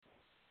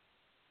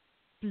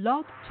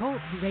Blog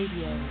Talk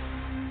Radio.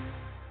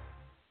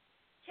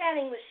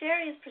 Chatting with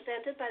Sherri is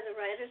presented by the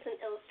writers and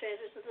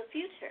illustrators of the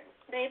future.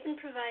 They've been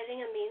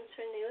providing a means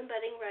for new and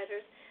budding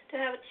writers to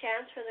have a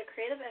chance for their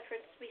creative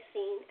efforts to be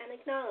seen and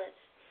acknowledged.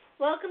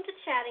 Welcome to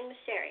Chatting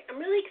with Sherri. I'm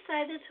really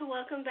excited to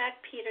welcome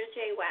back Peter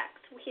J.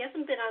 Wacks. He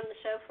hasn't been on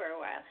the show for a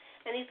while,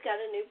 and he's got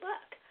a new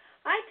book.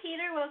 Hi,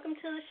 Peter. Welcome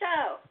to the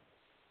show.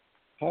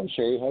 Hi,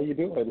 Sherri. How you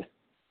doing?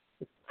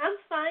 I'm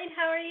fine.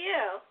 How are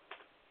you?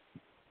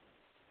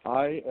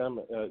 I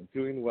am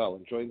doing well,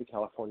 enjoying the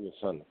California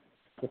sun.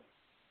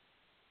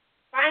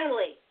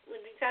 Finally.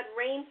 We've had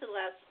rain for the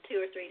last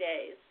 2 or 3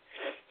 days.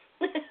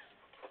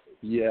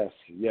 Yes.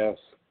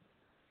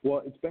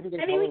 Well, it's better than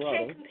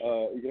Colorado.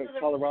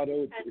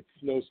 Colorado, it's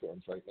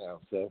snowstorms right now,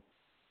 so.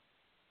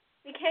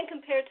 We can't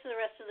compare it to the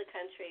rest of the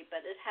country,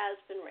 but it has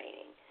been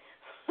raining.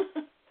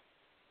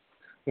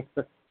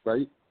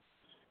 Right?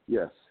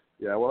 Yes.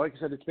 Yeah, well, like I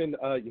said, it's been,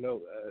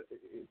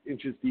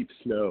 inches deep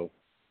snow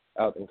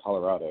out in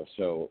Colorado,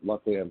 so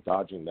luckily I'm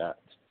dodging that.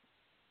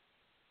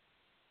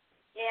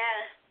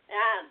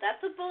 Yeah,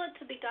 that's a bullet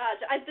to be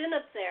dodged. I've been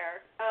up there.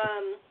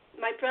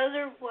 My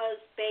brother was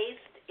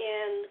based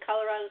in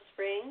Colorado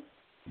Springs,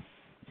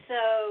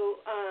 so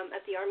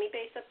at the Army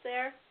base up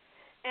there,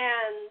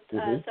 and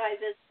so I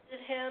visited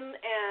him,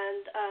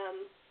 and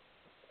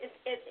it's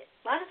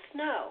a lot of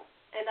snow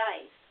and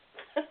ice.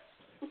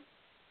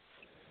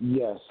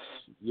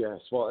 Yes.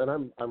 Well, and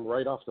I'm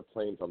right off the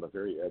plains on the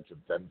very edge of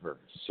Denver,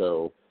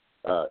 so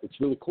it's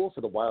really cool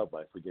for the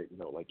wildlife. We get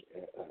like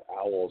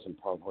owls and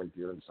pronghorn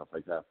deer and stuff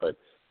like that. But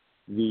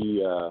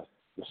the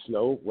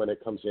snow, when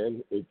it comes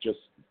in, it just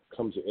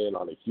comes in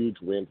on a huge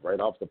wind right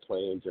off the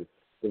plains, and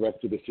the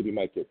rest of the city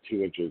might get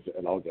 2 inches,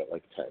 and I'll get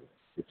like 10.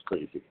 It's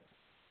crazy.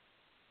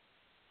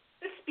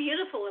 It's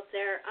beautiful up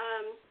there.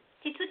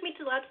 He took me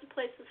to lots of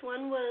places.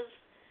 One was,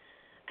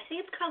 I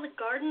think it's called the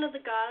Garden of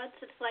the Gods.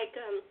 It's like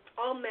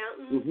all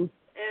mountains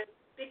and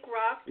big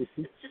rocks.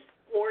 Mm-hmm. It's just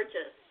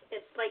gorgeous.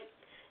 It's like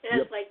it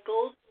has like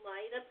golden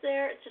light up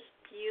there. It's just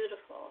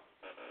beautiful.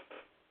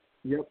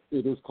 Yep,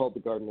 it is called the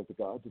Garden of the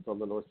Gods. It's on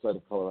the north side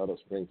of Colorado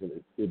Springs, and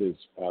it is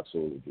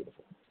absolutely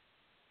beautiful.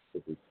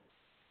 It is.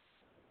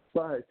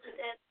 But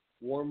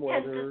warm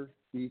weather,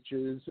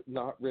 beaches,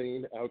 not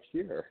rain out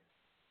here,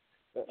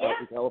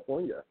 out in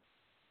California.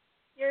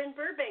 You're in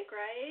Burbank,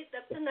 right?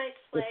 That's a nice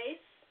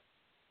place.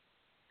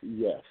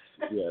 Yes.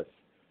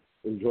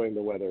 Enjoying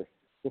the weather.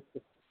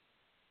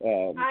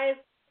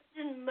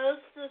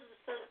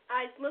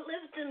 I've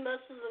lived in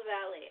most of the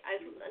valley.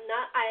 I've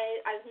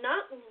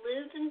not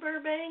lived in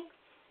Burbank,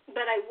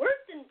 but I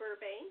worked in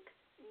Burbank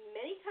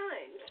many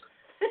times.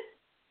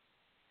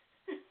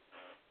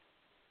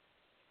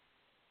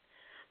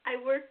 I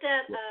worked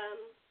at a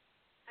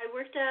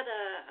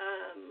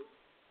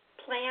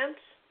plant.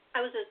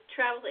 I was a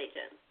travel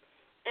agent,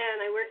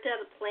 and I worked at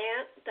a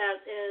plant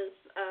that is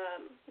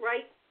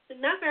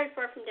not very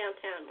far from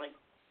downtown, like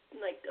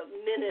a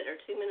minute or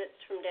 2 minutes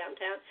from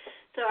downtown.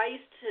 So I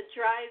used to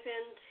drive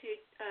into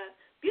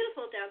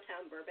beautiful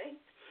downtown Burbank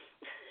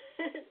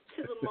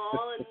to the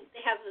mall, and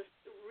they have this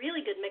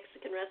really good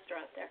Mexican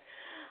restaurant there.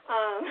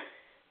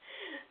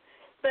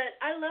 But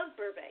I love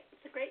Burbank.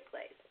 It's a great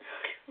place.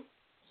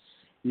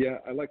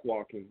 Yeah, I like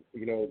walking.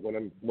 When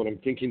I'm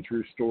thinking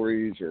through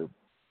stories or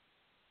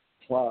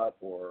plot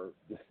or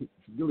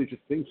really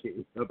just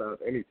thinking about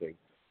anything,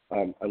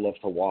 I love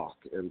to walk.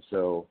 And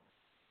so,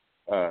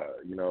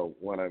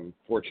 when I'm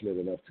fortunate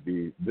enough to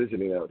be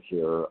visiting out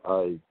here,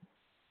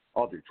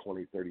 I'll do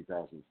 20,000,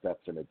 30,000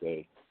 steps in a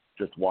day,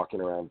 just walking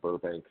around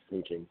Burbank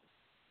thinking.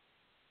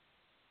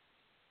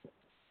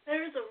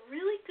 There's a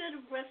really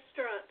good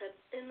restaurant that's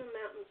in the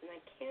mountains, and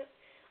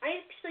I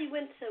actually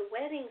went to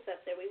weddings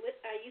up there.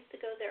 I used to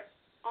go there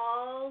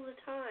all the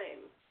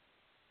time.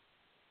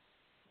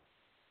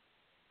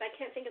 I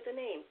can't think of the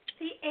name.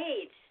 The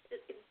age.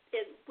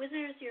 It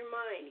withers your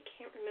mind. You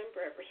can't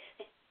remember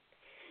everything.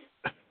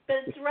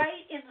 But it's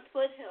right in the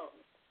foothills,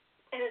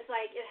 and it's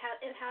like it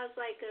has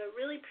like a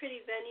really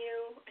pretty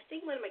venue. I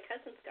think one of my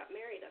cousins got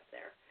married up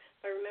there,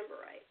 if I remember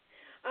right.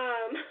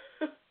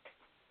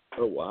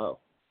 Oh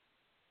wow!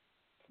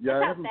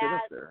 Yeah, I haven't been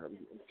up there.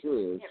 I'm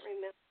curious. I can't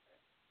remember.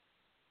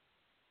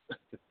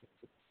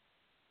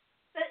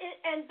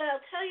 But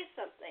I'll tell you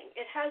something.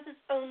 It has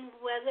its own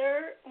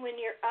weather when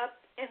you're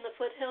up in the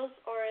foothills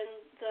or in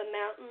the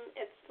mountain.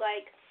 It's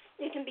like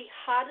it can be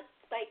hot,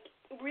 like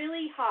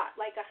really hot,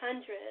 like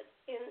 100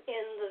 in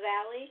the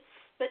valley.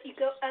 But you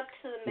go up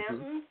to the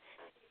mountains,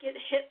 you get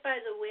hit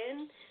by the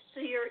wind,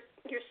 so you're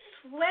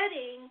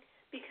sweating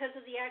because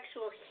of the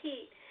actual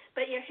heat.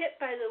 But you're hit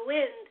by the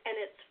wind, and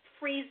it's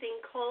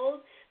freezing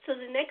cold. So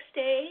the next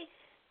day,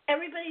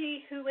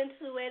 everybody who went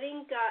to the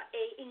wedding got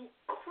an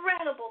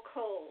incredible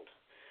cold.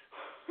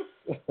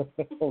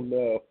 Oh,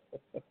 no.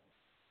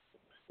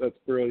 That's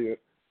brilliant.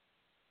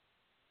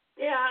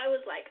 Yeah, I was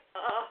like,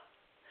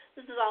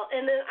 this is all.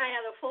 And then I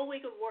had a full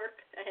week of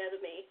work ahead of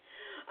me.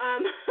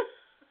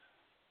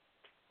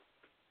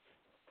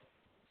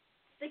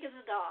 Sick as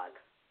a dog.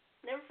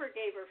 Never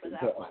forgave her for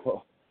that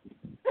one.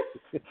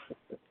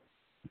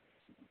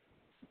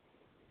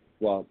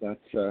 Well,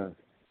 that's a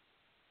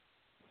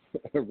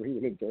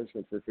ringing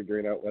endorsement for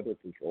figuring out weather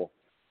control.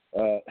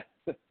 But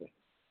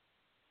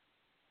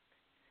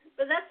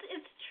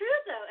it's true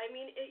though. I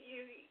mean,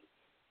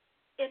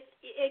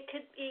 it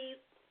could be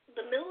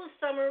the middle of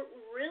summer,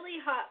 really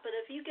hot, but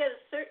if you get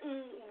a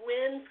certain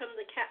wind from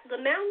the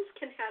mountains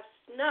can have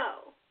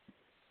snow,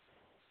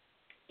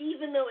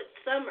 even though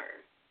it's summer.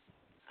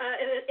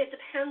 It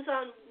depends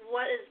on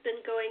what has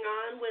been going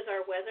on with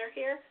our weather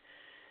here.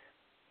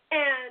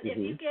 And if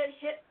you get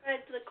hit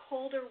by the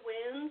colder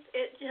winds,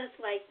 it just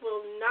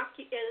will knock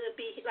you. It'll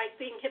be like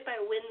being hit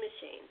by a wind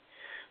machine.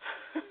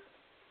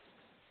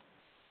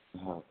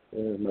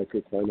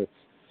 Microclimates.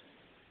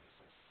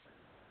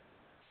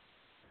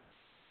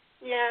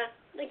 Yeah,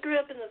 I grew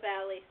up in the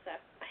valley, so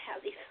I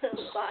have these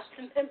little thoughts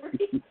and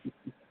memories.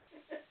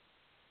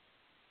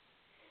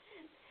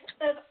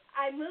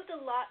 I moved a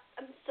lot,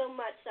 so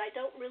much that I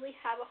don't really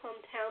have a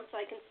hometown, so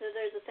I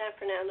consider the San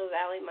Fernando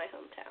Valley my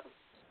hometown.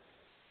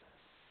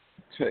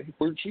 Okay,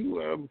 where'd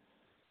you?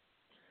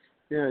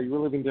 You were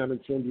living down in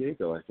San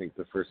Diego, I think,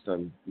 the first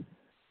time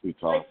we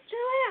talked. I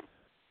still am.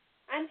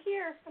 I'm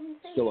here. I'm in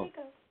San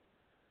Diego.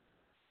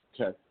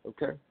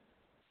 Okay.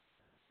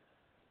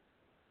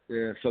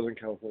 Yeah, Southern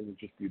California is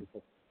just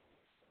beautiful.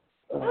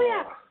 Oh,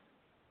 yeah.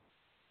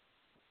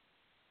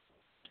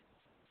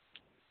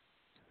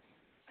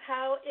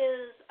 How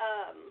is,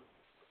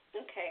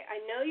 okay, I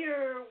know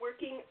you're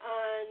working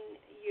on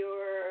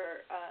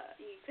your,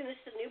 you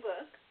finished a new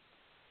book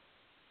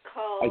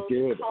called I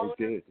did. Of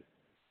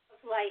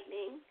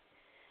Lightning.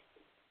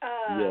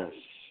 Yes.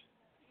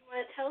 You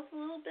want to tell us a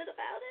little bit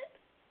about it?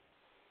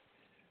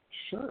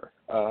 Sure.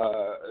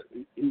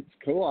 It's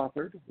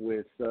co-authored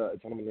with a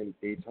gentleman named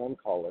Eitan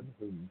Collin,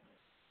 who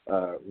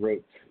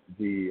wrote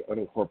the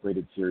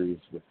unincorporated series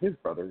with his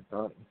brother,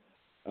 Donnie.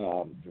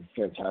 They're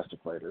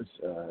fantastic writers.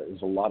 It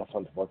was a lot of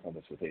fun to work on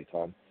this with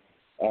Eitan.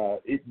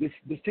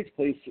 This takes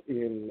place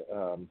in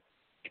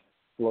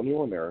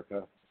colonial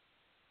America,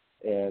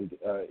 and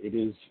it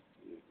is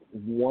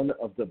one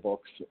of the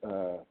books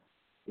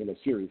in a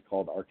series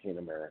called Arcane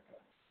America.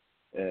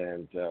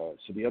 And so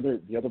the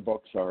other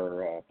books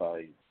are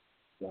by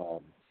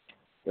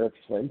Eric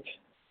Flint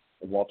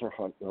and Walter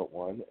Hunt wrote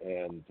one,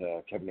 and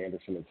Kevin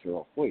Anderson and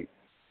Cyril Hoyt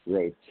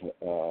wrote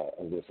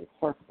a Lewis and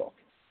Clark book.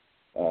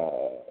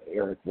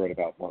 Eric wrote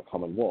about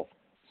Common Wolf.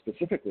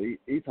 Specifically,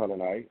 Eitan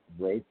and I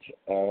wrote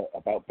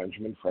about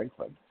Benjamin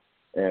Franklin.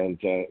 And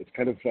it's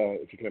kind of,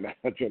 if you can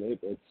imagine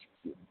it,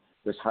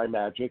 there's high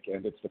magic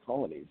and it's the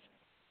colonies.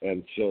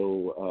 And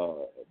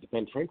so the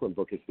Ben Franklin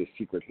book is this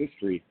secret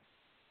history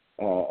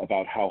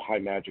about how high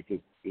magic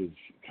is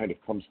kind of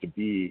comes to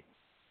be,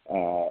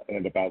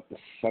 and about the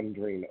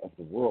sundering of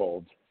the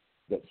world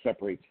that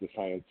separates the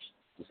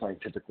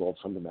scientific world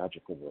from the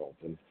magical world.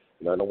 And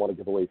I don't want to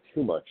give away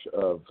too much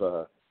of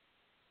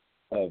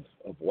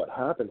what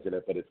happens in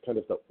it, but it's kind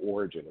of the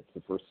origin. It's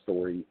the first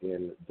story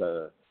in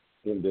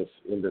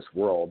this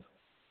world,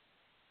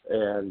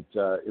 and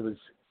it was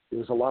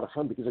a lot of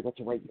fun because I got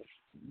to write this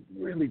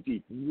really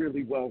deep,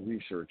 really well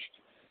researched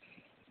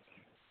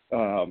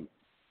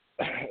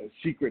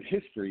secret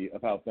history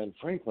about Ben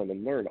Franklin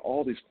and learn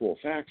all these cool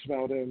facts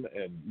about him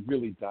and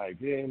really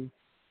dive in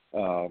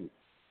to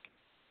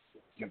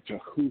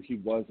who he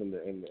was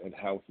and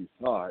how he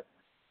thought.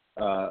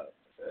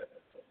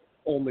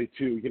 Only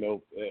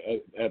to,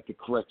 at the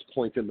correct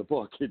point in the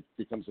book, it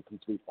becomes a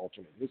complete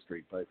alternate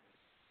history. But,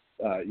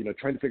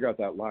 trying to figure out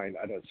that line,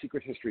 I don't know,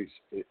 secret histories,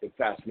 it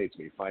fascinates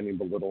me, finding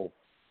the little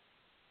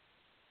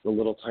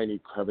tiny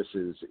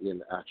crevices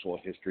in actual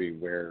history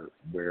where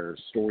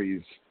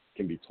stories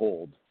can be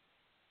told.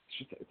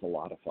 It's a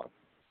lot of fun.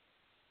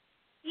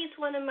 He's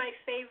one of my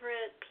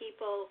favorite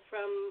people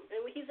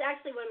he's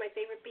actually one of my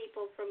favorite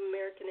people from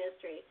American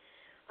history.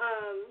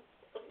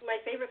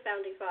 My favorite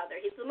founding father.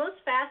 He's the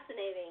most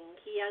fascinating.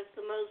 He has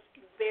the most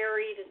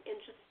varied and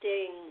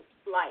interesting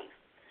life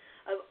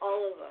of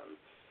all of them.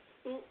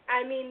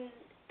 I mean,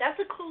 that's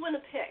a cool one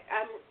to pick.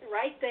 I'm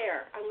right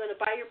there. I'm going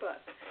to buy your book.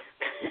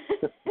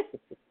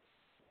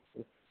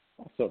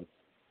 Awesome.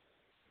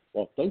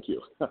 Well, thank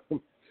you.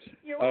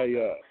 You're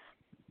welcome.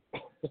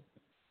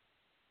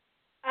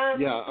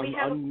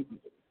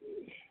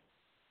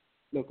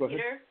 No, go ahead.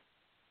 Peter,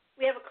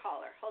 we have a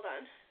caller. Hold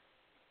on.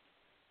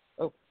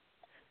 Oh.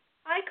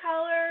 Hi,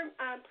 caller.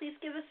 Please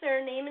give us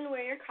their name and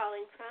where you're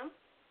calling from.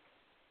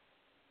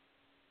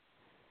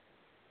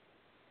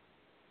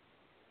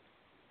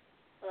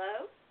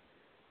 Hello?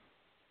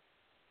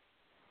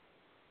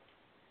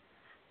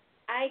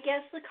 I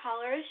guess the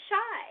caller is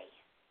shy,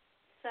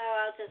 so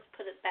I'll just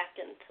put it back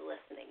into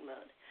listening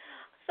mode.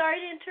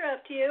 Sorry to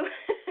interrupt you.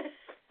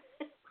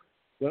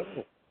 No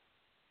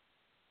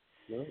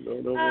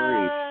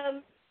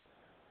worries.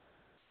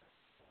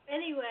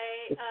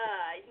 Anyway,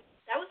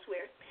 that was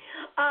weird.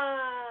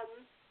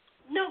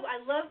 No,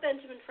 I love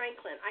Benjamin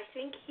Franklin. I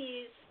think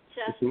he's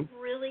just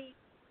really,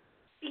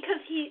 because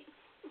he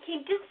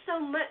did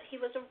so much. He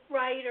was a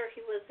writer.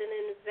 He was an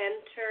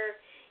inventor.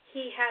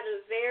 He had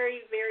a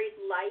very varied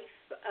life.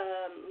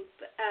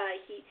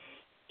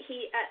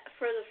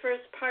 for the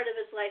first part of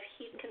his life,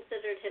 he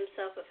considered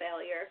himself a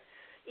failure,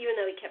 even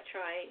though he kept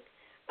trying.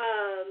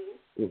 I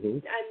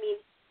mean,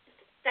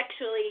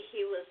 sexually,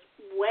 he was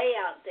way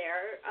out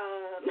there.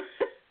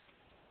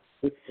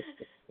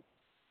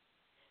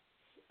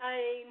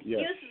 He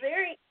was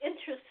very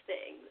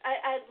interesting.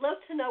 I'd love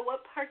to know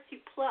what parts you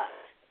plucked.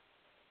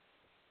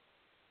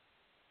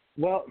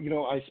 Well,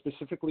 I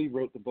specifically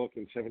wrote the book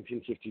in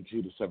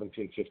 1752 to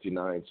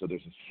 1759, so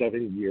there's a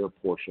 7-year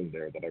portion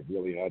there that I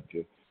really had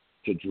to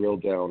drill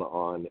down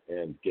on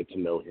and get to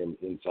know him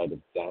inside of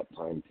that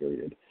time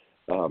period.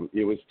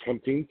 It was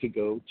tempting to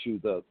go to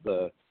the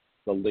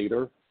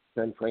later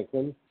Ben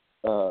Franklin,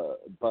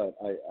 but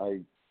I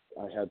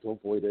had to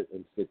avoid it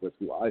and stick with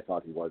who I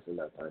thought he was in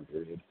that time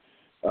period.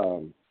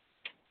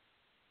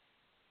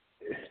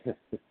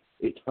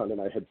 Eitan and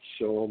I had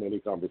so many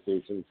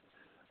conversations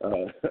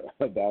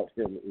about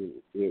him.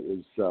 It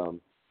was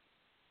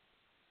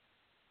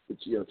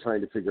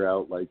trying to figure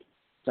out, like,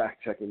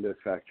 fact checking this,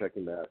 fact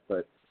checking that,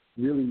 but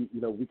really,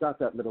 we got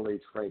that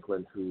middle-aged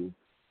Franklin who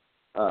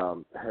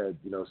had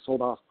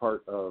sold off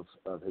part of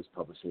his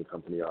publishing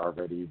company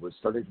already, was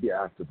starting to be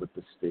active with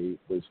the state,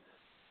 was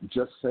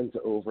just sent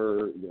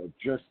over,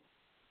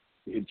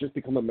 he had just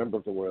become a member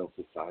of the Royal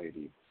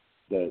Society.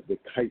 The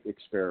kite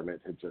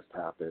experiment had just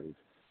happened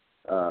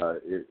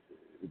in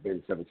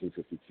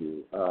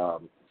 1752.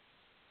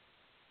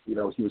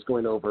 He was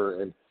going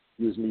over and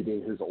he was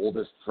meeting his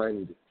oldest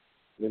friend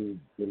in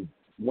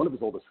one of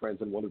his oldest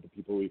friends and one of the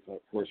people he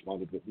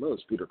corresponded with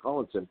most, Peter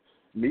Collinson,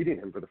 meeting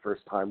him for the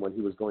first time when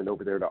he was going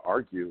over there to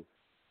argue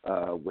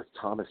with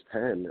Thomas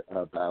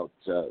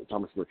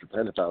Richard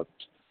Penn about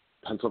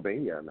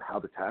Pennsylvania and how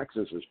the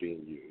taxes was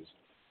being used.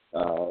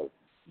 There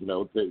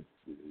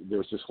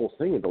was this whole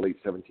thing in the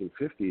late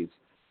 1750s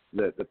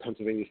that the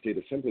Pennsylvania State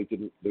Assembly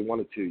they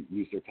wanted to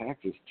use their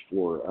taxes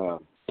for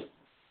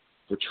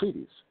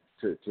treaties,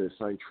 to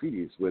sign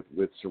treaties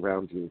with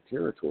surrounding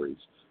territories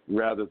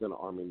rather than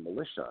arming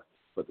militia.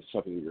 But the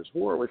 7 Years'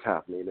 War was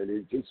happening, and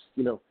it just,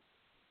 you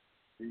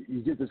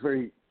get this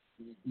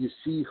you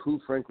see who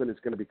Franklin is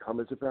going to become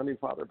as a founding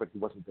father, but he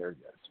wasn't there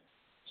yet.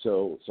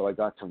 So I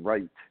got to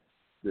write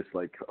this,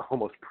 like,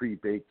 almost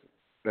pre-baked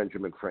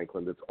Benjamin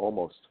Franklin that's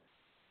almost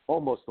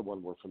the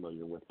one we're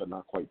familiar with, but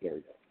not quite there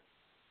yet.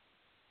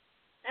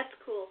 That's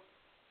cool.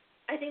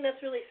 I think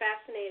that's really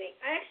fascinating.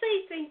 I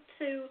actually think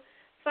to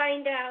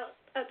find out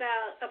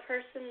about a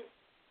person's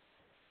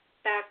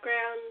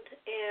background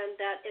and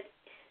that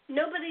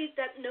nobody's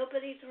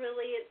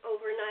really an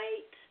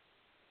overnight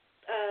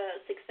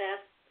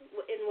success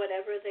in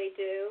whatever they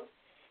do,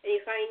 and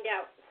you find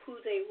out who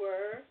they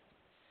were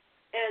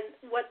and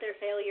what their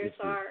failures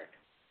are.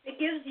 It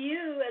gives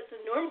you, as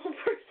a normal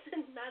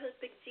person, not a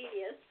big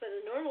genius, but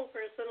a normal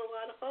person, a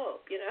lot of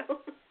hope,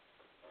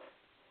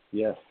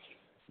 Yes.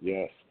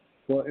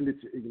 Well, and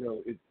it's,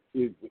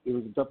 it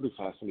was a doubly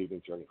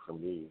fascinating journey for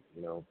me,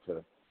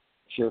 to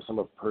share some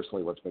of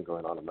personally what's been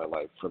going on in my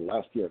life. For the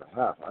last year and a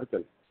half, I've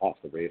been off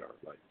the radar.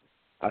 Like,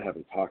 I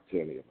haven't talked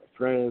to any of my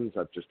friends.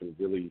 I've just been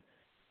really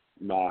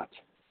not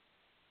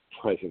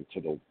present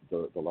to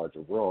the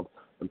larger world.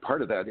 And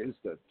part of that is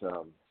that,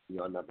 I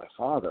met my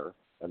father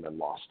and then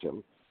lost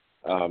him.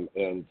 But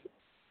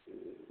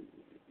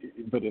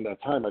in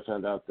that time, I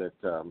found out that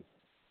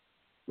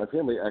my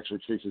family actually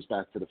traces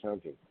back to the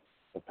founding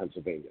of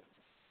Pennsylvania,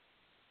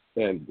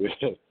 and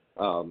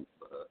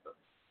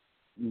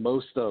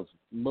most of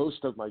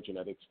my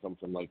genetics come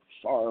from, like,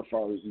 far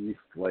east,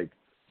 like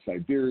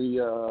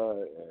Siberia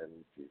and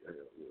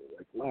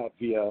like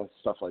Latvia,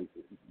 stuff like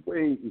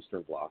way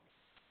Eastern Bloc.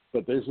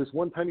 But there's this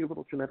one tiny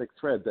little genetic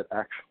thread that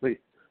actually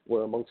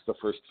were amongst the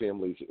first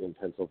families in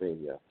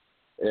Pennsylvania,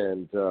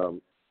 and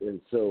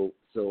so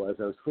as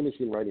I was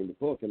finishing writing the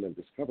book and then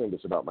discovering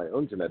this about my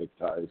own genetic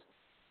ties,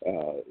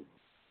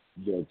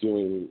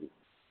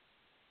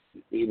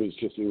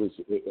 it was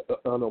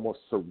an almost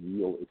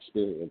surreal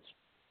experience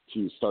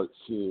to start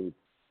seeing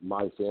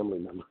my family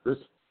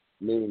members'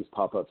 names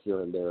pop up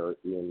here and there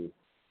in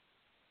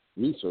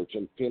research,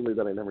 and family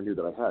that I never knew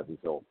that I had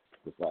until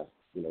this last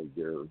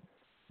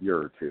year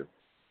or two.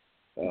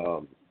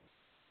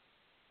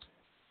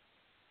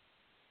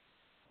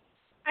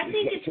 I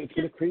think it's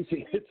been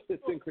crazy.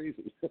 It's been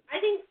crazy. I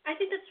think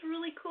that's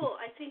really cool.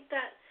 I think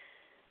that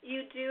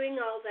you doing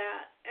all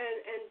that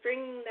and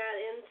bringing that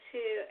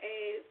into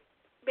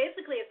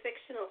basically a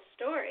fictional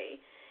story,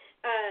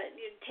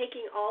 you're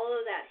taking all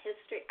of that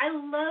history. I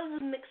love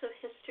the mix of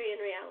history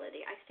and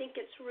reality. I think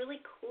it's really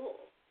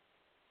cool.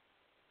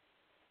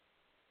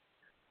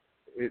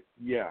 It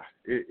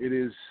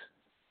is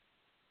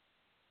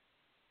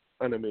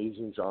an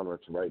amazing genre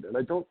to write, and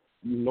I don't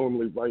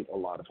normally write a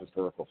lot of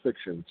historical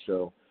fiction,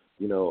 so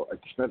I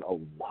spent a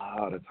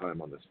lot of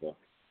time on this book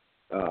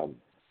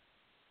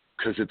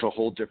because it's a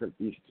whole different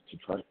beast to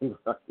try and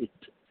write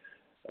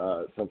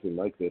something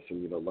like this.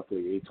 And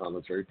luckily Eitan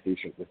was very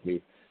patient with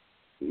me,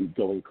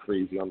 going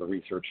crazy on the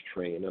research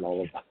train and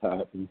all of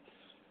that. And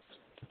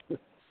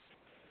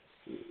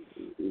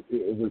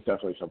it was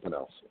definitely something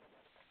else.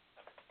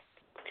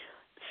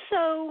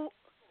 So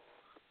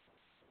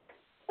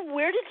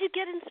Where did you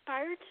get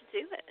inspired to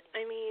do it?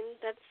 I mean,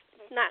 that's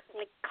not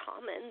like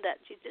common that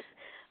you just,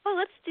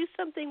 let's do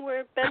something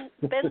where Ben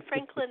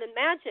Franklin and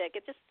magic.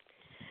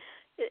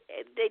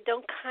 They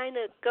don't kind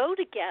of go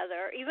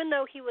together. Even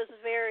though he was a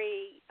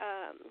very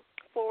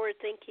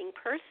forward-thinking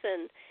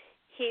person,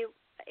 you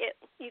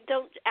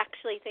don't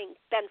actually think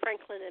Ben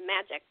Franklin and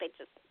magic.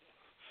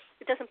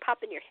 It doesn't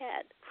pop in your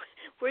head.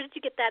 Where did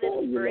you get that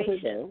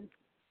inspiration?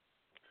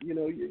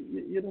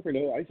 You never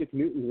know. Isaac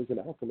Newton was an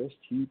alchemist.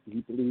 He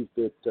believed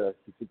that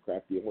he could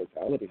craft the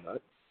immortality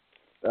nut.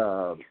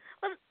 Well,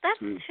 that's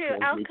true.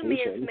 Alchemy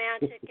is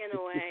magic in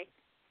a way.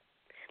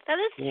 That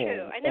is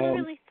true. I never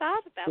really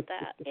thought about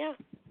that. Yeah.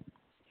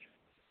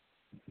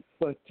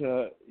 But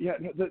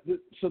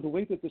so the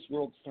way that this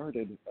world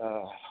started,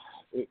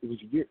 it was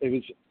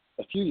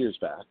a few years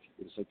back.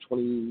 It was like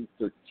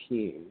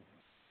 2013,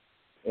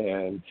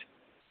 and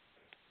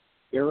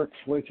Eric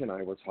Flint and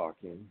I were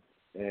talking,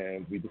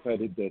 and we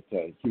decided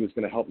that he was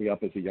going to help me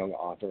up as a young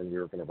author, and we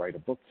were going to write a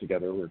book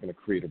together. We were going to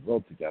create a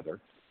world together,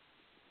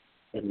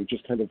 and we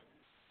just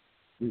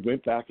we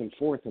went back and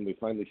forth, and we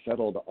finally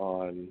settled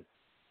on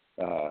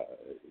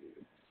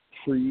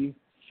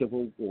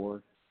pre-Civil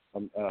War.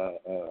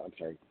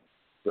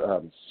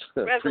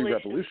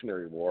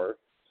 Pre-Revolutionary War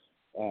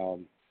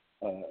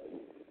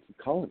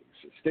colonies,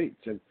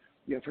 states, and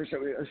first I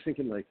was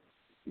thinking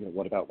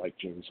what about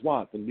James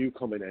Watt, the new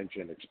Comet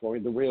engine,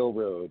 exploring the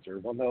railroads, or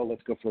no,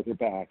 let's go further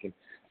back, and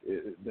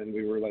then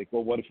we were like,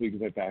 well, what if we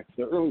went back to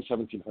the early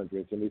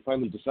 1700s, and we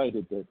finally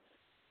decided that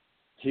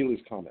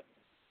Halley's Comet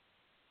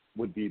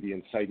would be the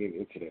inciting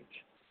incident.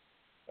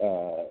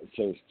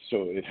 So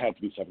it had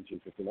to be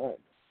 1759.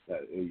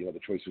 The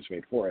choice was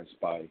made for us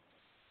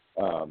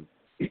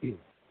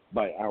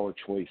by our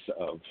choice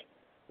of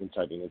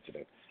inciting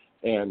incident,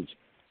 and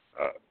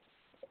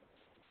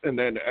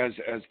then as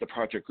the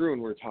project grew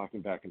and we were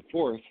talking back and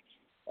forth,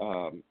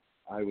 I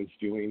was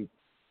doing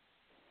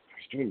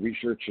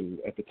research, and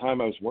at the time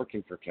I was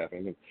working for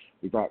Kevin, and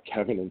we brought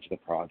Kevin into the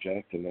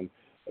project, and then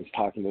I was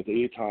talking with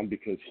Eitan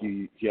because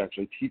he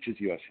actually teaches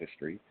U.S.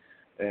 history,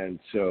 and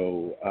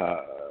so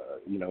I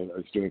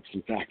was doing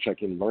some fact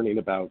checking, learning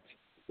about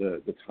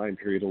the time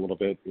period a little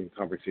bit in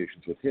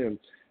conversations with him,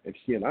 and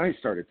he and I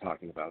started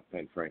talking about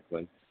Ben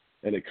Franklin,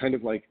 and it kind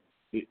of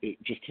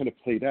it just kind of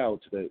played out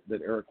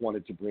that Eric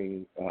wanted to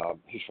bring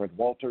his friend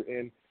Walter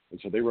in, and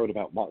so they wrote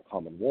about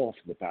Montcalm and Wolfe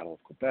and the Battle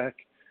of Quebec,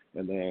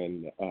 and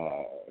then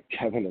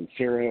Kevin and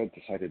Sarah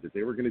decided that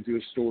they were going to do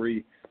a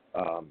story,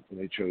 and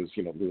they chose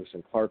Lewis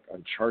and Clark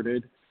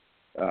Uncharted,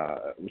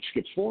 which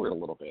skips forward a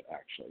little bit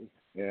actually,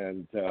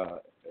 and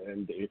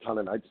Eitan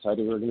and I decided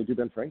we were going to do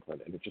Ben Franklin,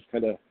 and it just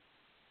kind of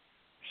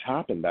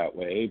happened that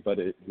way. But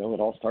it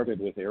all started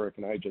with Eric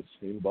and I just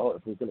saying, well,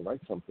 if we're going to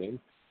write something,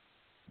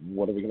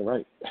 what are we going to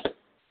write?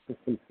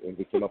 And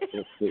we came up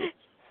with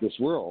this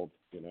world,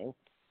 Well,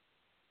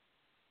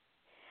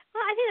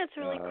 I think that's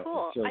really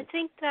cool. I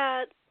think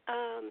that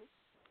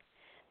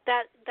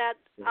that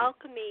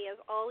alchemy of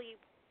all of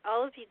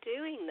you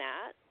doing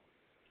that.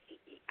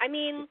 I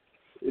mean,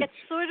 it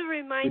sort of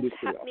reminds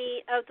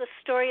me of the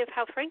story of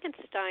how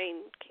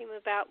Frankenstein came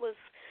about. Was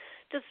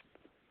just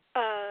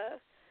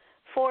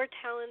four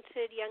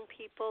talented young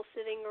people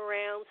sitting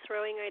around,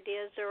 throwing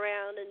ideas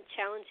around, and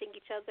challenging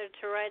each other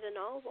to write a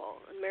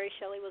novel. And Mary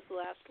Shelley was the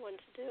last one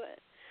to do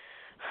it.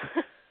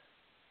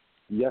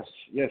 Yes,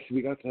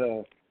 we got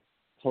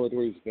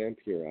Polidori's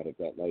Vampire out of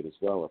that night as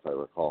well, if I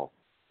recall.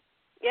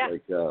 Yeah.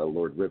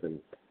 Lord Ribbon.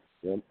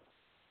 Yep.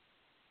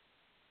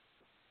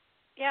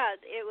 Yeah,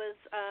 it was,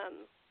 I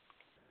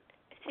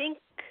think,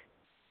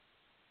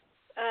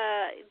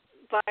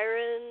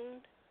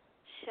 Byron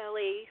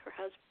Shelley, her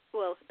husband,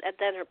 well,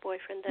 then her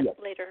boyfriend, then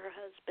later her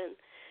husband,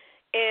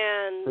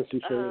 and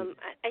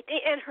I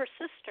think, and her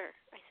sister,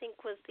 I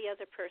think, was the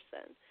other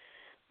person.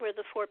 Were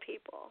the four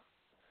people,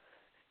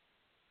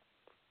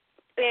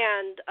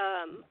 and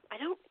I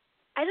don't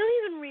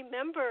even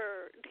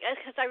remember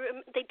because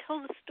they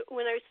told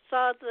when I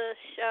saw the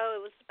show,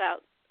 it was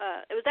about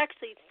it was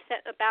actually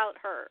set about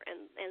her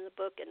and the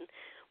book and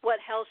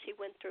what hell she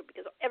went through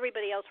because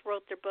everybody else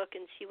wrote their book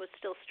and she was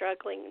still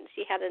struggling and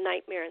she had a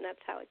nightmare and that's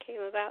how it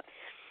came about.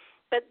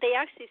 But they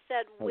actually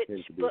said which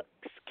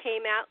books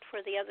came out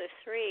for the other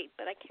three,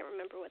 but I can't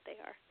remember what they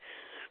are.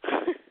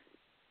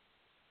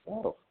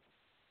 Oh,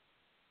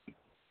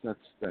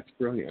 that's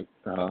brilliant.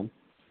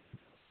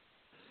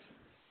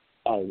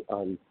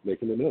 I'm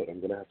making a note. I'm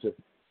going to have to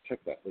check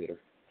that later.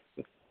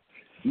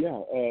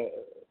 Yeah,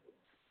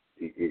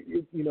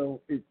 it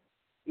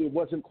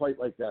wasn't quite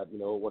like that. It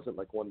wasn't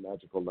like one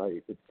magical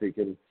night. It's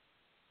taken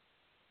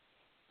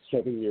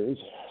 7 years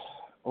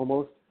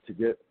almost to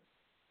get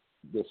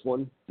this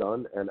one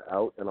done and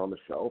out and on the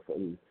shelf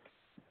and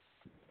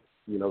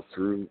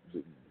through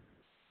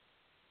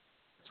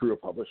a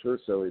publisher.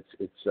 So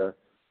it's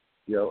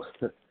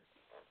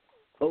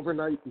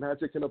overnight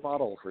magic in a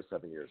bottle for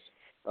 7 years.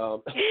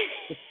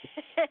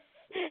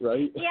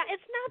 Right? Yeah,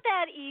 it's not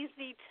that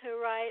easy to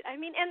write. I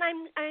mean, and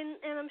I'm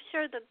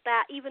sure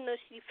that even though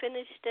she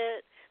finished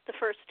it, the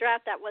first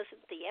draft, that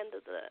wasn't the end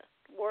of the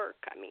work.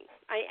 I mean,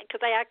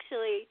 because I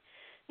actually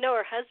know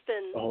her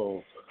husband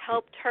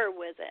helped her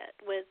with it,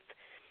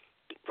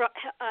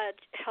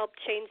 helped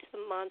change the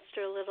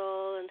monster a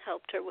little and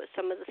helped her with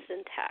some of the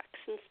syntax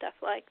and stuff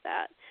like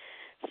that.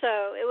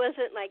 So it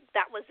wasn't like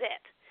that was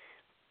it.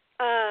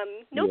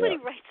 Nobody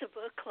writes a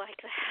book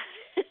like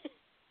that.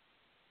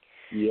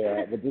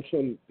 Yeah, but this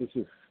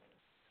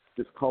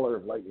Color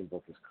of Lightning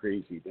book is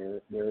crazy.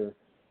 They're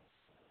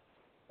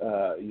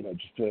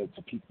just to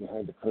peek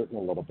behind the curtain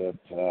a little bit,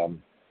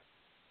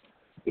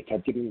 it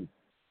kept getting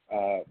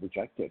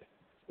rejected.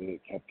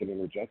 It kept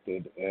getting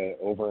rejected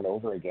over and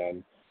over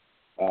again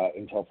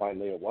until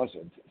finally it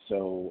wasn't.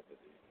 So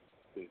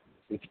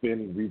it's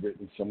been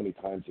rewritten so many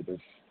times that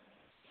there's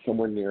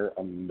somewhere near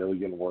 1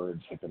 million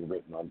words have been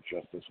written on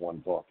just this one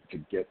book to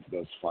get to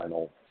those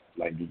final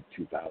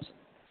 92,000.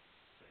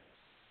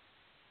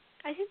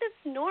 I think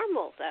that's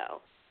normal,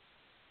 though.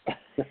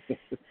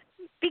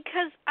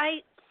 Because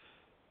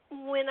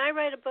when I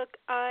write a book,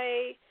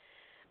 I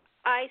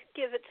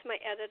give it to my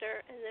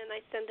editor, and then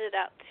I send it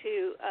out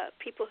to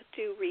people who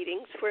do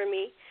readings for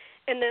me,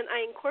 and then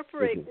I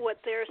incorporate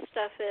what their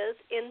stuff is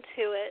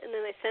into it, and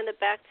then I send it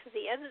back to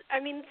the editor. I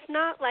mean, it's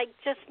not like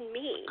just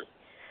me.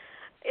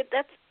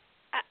 That's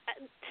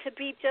to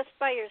be just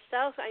by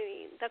yourself. I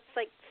mean, that's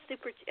like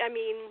super. I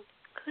mean,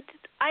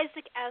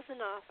 Isaac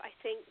Asimov, I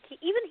think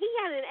he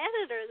had an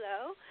editor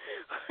though,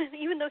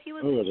 even though he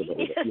was a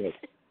genius.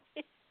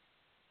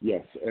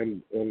 Yes,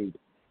 and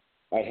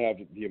I have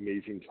the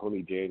amazing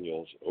Tony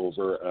Daniels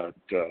over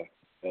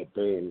at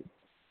Bain,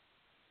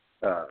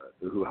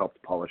 who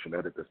helped polish and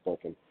edit this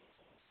book, and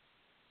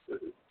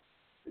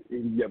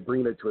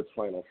bringing it to its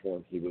final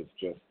form, he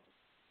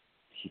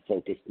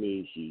focused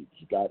me. He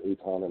got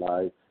Eitan and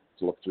I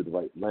to look through the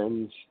right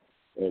lens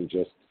and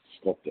just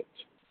sculpt it.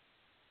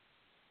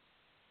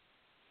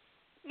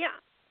 Yeah,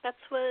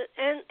 that's what,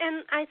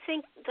 and I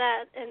think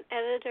that an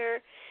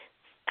editor,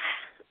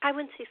 I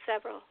wouldn't say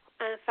several.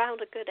 I found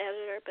a good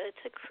editor, but it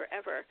took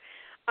forever.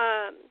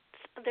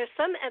 There's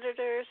some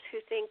editors who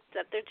think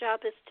that their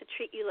job is to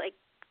treat you like,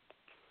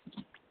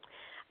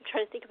 I'm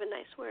trying to think of a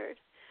nice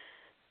word.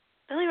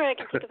 The only word I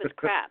can think of is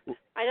crap.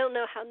 I don't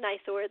know how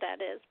nice a word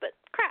that is, but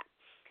crap.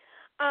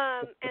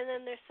 And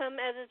then there's some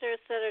editors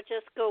that are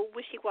just go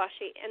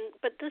wishy-washy.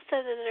 But this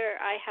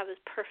editor I have is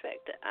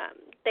perfect.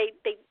 They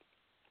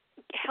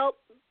help,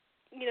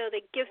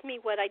 they give me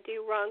what I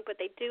do wrong, but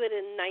they do it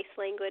in nice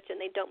language, and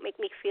they don't make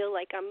me feel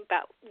like I'm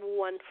about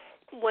one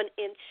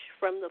inch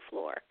from the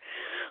floor.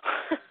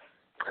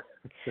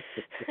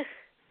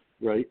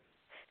 Right.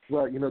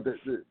 Well,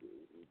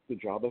 the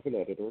job of an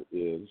editor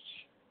is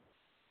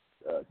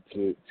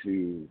to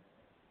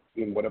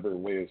in whatever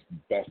way is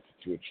best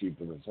to achieve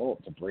the result,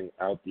 to bring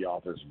out the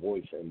author's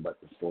voice and let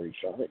the story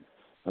shine,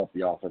 help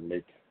the author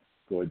make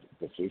good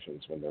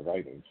decisions when they're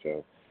writing.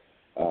 So,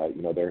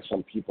 there are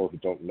some people who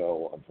don't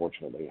know,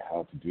 unfortunately,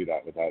 how to do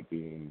that without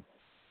being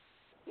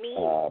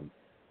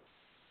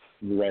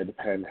red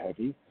pen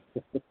heavy.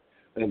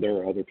 And there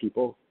are other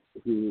people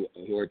who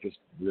are just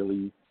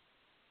really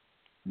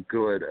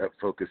good at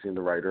focusing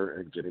the writer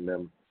and getting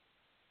them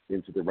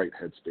into the right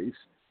headspace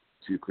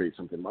to create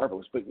something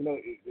marvelous. But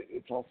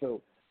it's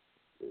also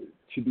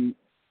to be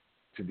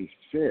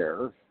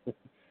fair.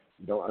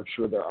 I'm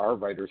sure there are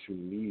writers who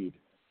need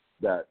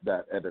that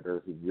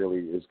editor who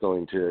really is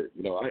going to.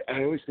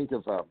 I always think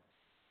of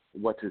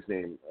what's his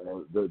name,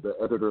 the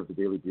editor of the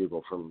Daily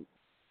Bugle from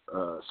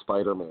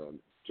Spider-Man,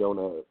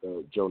 Jonas.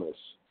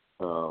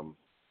 We're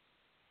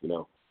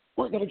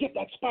going to get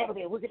that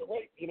Spider-Man. We're going to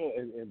write.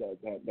 And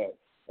that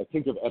I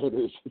think of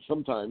editors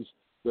sometimes.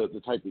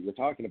 The type that you're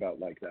talking about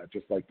like that,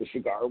 just like the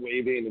cigar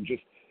waving and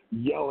just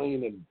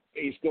yelling and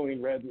face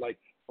going red and like,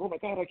 oh my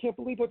God, I can't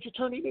believe what you're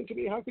turning into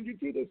me. How could you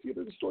do this?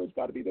 The story's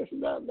got to be this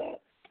and that and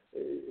that.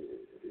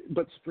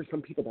 But for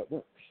some people that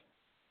works.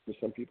 For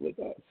some people it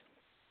does.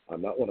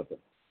 I'm not one of them.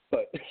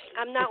 But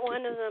I'm not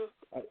one of them.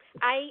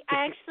 I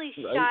actually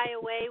shy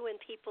away when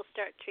people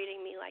start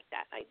treating me like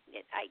that.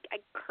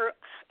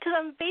 Because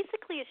I'm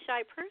basically a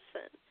shy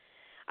person.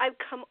 I've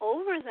come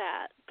over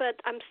that, but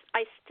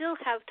I still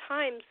have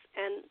times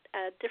and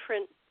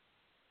different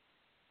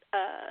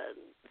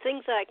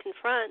things that I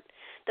confront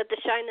that the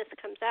shyness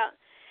comes out.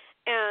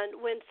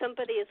 And when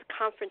somebody is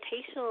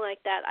confrontational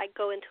like that, I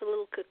go into a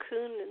little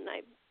cocoon and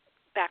I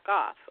back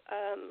off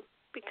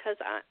because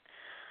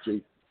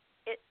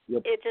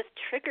it just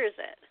triggers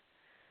it.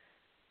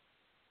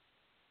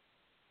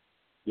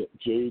 Yeah,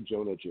 J.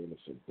 Jonah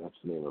Jameson.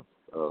 That's the name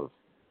of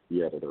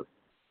the editor.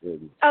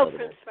 From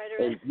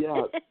Spider-Man.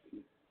 Yeah.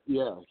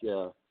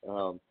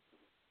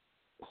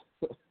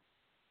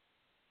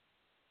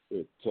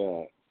 It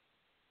does.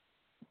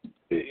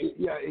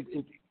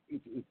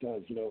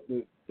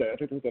 The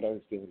editor that I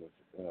was dealing with,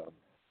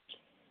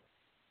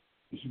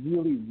 he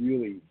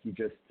really, he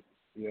just,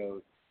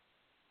 I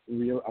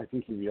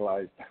think he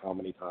realized how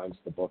many times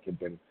the book had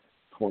been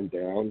torn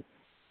down.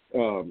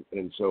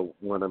 And so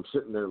when I'm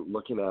sitting there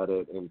looking at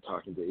it and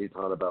talking to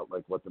Eitan about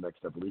like what the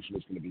next evolution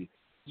is going to be,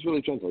 he's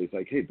really gentle. He's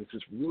like, hey, this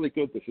is really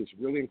good. This is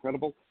really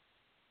incredible.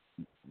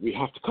 we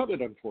have to cut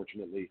it,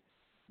 unfortunately.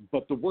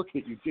 But the work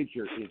that you did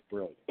here is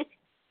brilliant.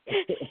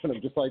 And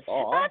I'm just like,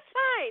 oh, that's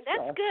fine.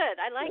 That's good.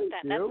 I like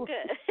that. You. That's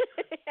good.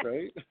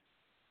 Right?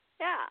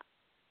 Yeah.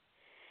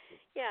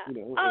 Yeah.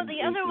 You know, the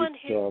other one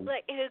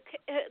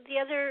the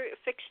other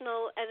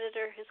fictional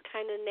editor who's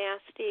kind of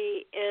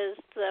nasty is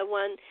the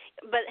one,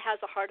 but has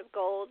a heart of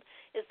gold,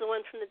 is the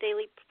one from the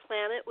Daily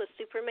Planet with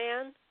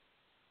Superman.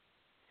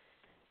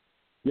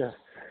 Yes.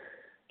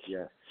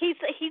 Yes. He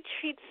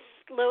treats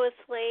Lois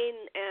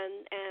Lane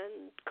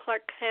and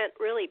Clark Kent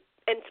really,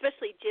 and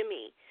especially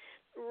Jimmy,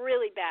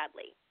 really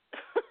badly.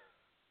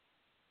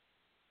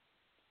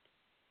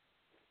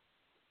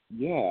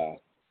 Yeah,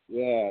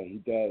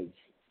 he does.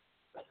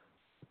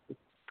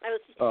 I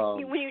was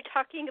when you were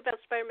talking about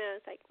Spider-Man, I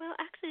was like, well,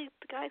 actually,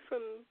 the guy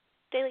from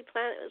Daily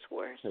Planet was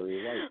worse.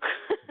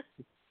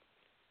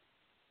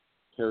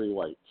 Terry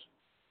White.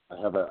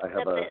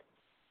 Terry White.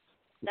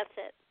 That's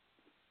it.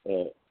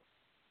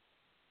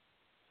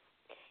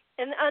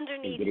 And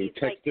underneath,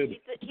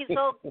 he's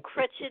all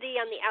crotchety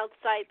on the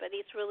outside, but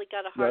he's really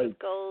got a heart of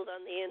gold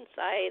on the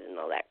inside and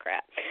all that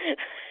crap.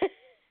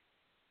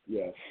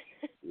 Yes.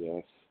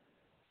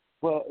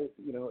 Well,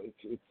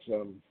 it's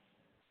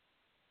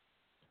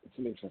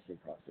an interesting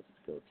process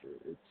to go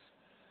through.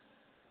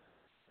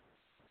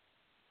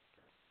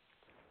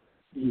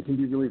 You can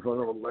be really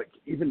vulnerable. Like,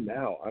 even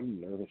now, I'm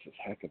nervous as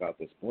heck about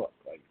this book.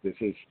 Like, this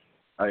is,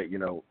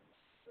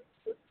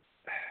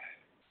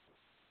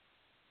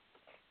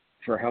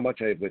 for how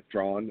much I have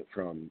withdrawn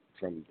from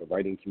the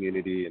writing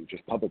community and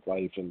just public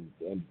life and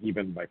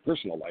even my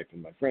personal life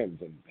and my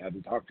friends, and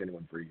hadn't talked to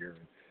anyone for a year,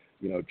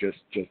 and,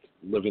 just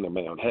living in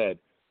my own head,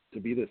 to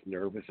be this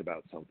nervous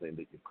about something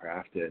that you've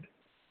crafted,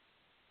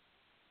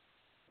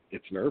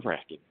 it's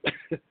nerve-wracking.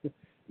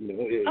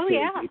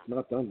 It's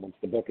not done once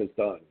the book is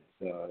done.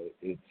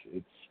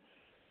 It's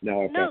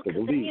now I've got the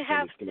release,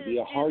 and it's going to be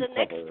a hardcover. The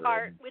next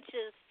part, which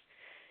is,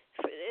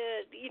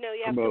 you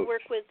have to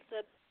work with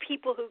the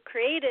people who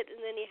create it, and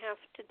then you have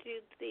to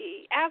do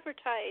the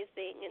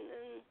advertising, and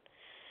then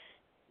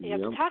you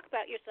have to talk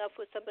about yourself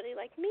with somebody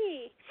like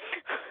me.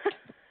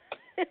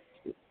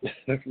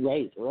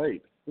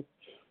 Right.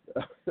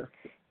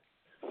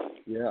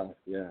 Yeah.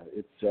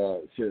 It's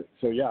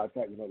so yeah. I've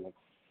got like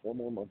 4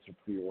 more months of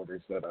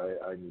pre-orders that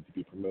I need to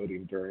be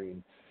promoting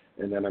during,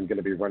 and then I'm going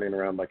to be running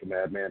around like a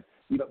madman.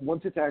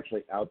 Once it's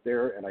actually out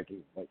there and I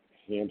can like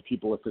hand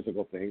people a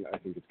physical thing, I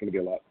think it's going to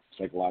be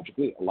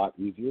psychologically a lot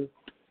easier.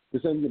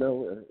 Because then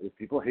if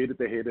people hate it,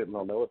 they hate it, and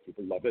I'll know. If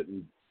people love it,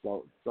 and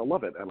they'll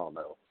love it, and I'll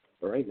know.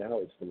 But right now,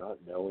 it's the not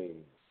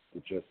knowing.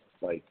 It's just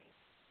like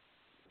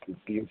it's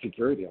the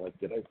insecurity. I'm like,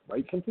 did I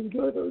write something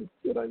good, or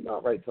did I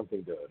not write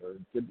something good, or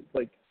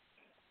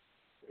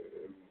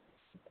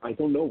I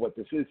don't know what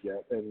this is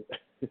yet, and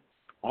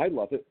I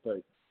love it,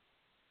 but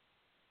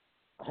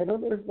I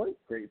don't always like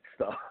great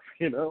stuff.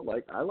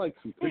 Like I like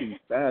some pretty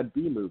bad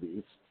B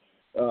movies.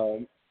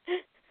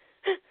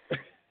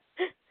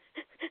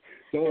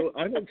 So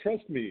I don't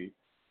trust me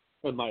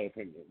in my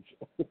opinions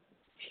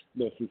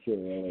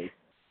necessarily.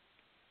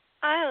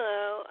 I don't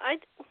know.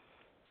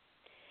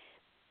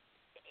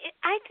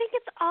 I think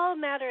it's all a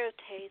matter of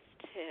taste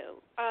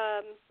too.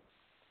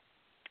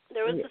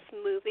 There was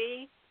this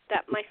movie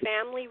that my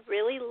family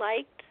really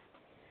liked.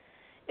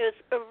 It was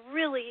a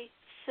really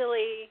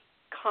silly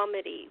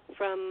comedy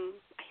from,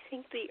 I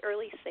think, the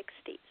early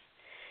 60s.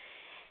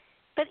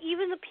 But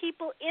even the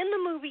people in the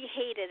movie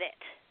hated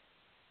it.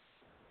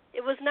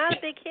 It was not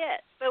a big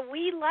hit, but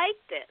we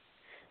liked it.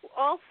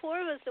 All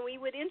 4 of us, and we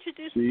would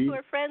introduce it to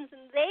our friends,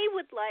 and they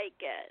would like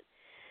it.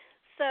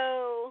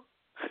 So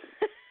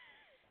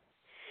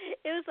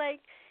it was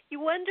like you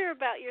wonder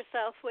about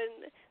yourself when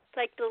it's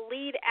like the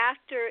lead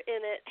actor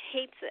in it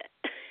hates it.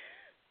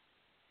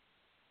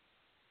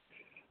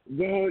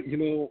 Well,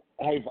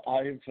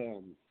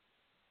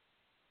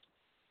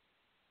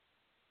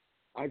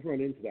 I've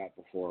run into that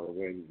before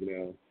when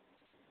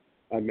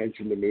I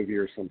mentioned a movie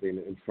or something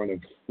in front of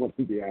one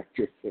of the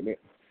actors in it.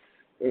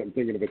 And I'm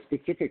thinking of a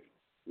specific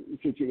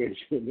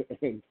situation,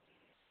 and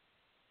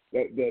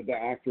the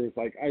actor is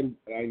like, I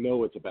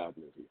know it's a bad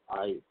movie.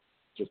 I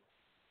just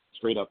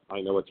straight up,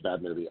 I know it's a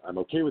bad movie. I'm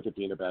okay with it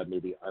being a bad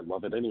movie. I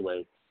love it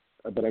anyway.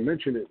 But I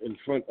mentioned it in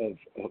front of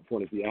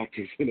one of the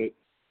actors in it,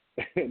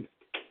 and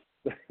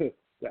the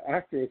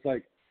actor is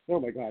like, oh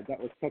my God, that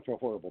was such a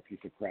horrible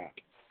piece of crap.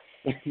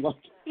 Like,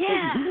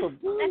 yeah, you were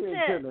brilliant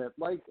that's it. in it.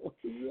 Like,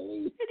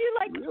 really? And you're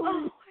like, really?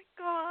 oh my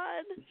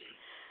God.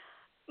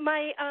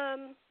 My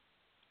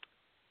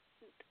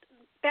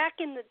back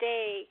in the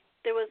day,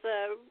 there was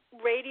a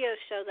radio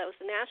show that was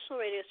a national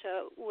radio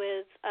show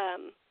with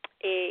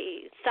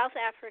a South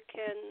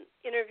African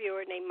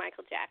interviewer named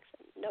Michael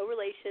Jackson. No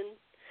relation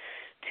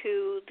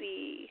to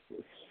the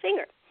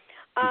singer.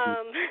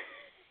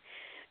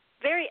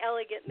 Very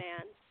elegant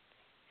man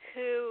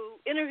who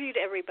interviewed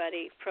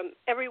everybody from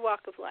every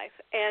walk of life.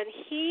 And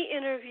he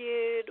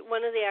interviewed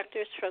one of the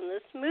actors from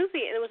this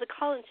movie, and it was a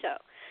call-in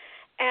show.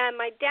 And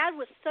my dad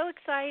was so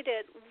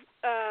excited.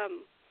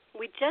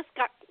 We just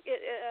got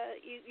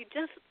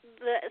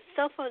the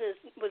cell phone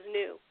was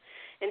new,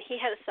 and he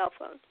had a cell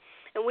phone,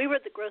 and we were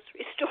at the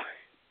grocery store,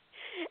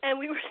 and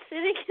we were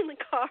sitting in the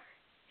car,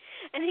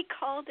 and he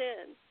called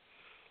in,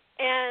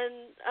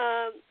 and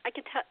I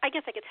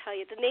guess I could tell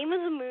you the name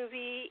of the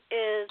movie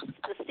is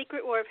The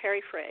Secret War of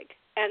Harry Frigg,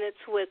 and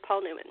it's with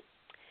Paul Newman,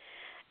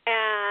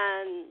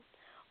 and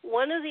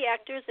one of the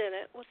actors in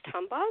it was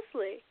Tom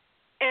Bosley.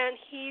 And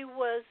he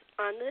was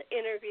on the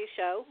interview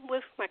show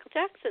with Michael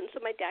Jackson, so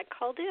my dad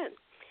called in.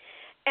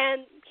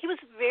 And he was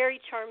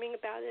very charming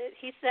about it.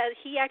 He said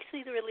he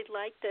actually really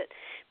liked it,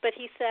 but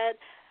he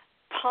said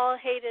Paul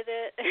hated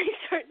it, and he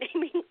started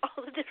naming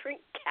all the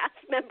different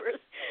cast members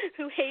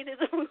who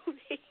hated the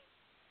movie.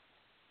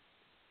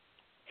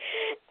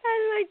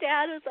 And my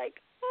dad was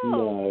like,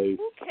 oh, nice.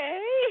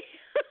 Okay.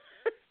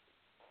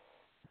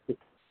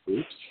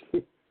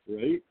 Oops.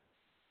 Right?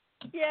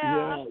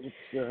 Yeah.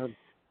 Yeah,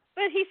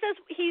 But he says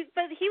he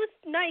was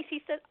nice.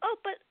 He said, "Oh,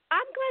 but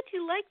I'm glad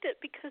you liked it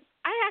because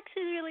I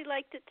actually really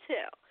liked it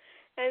too."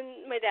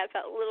 And my dad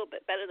felt a little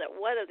bit better that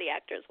one of the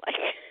actors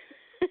liked it.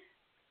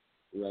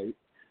 right.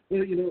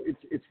 Well,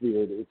 it's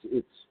weird.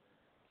 It's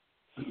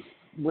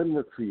when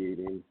we're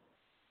creating,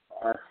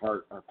 our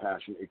heart, our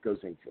passion, it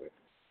goes into it.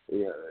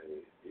 Yeah,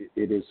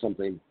 it is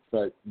something.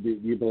 But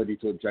the ability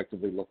to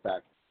objectively look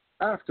back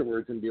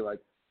afterwards and be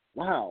like,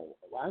 "Wow,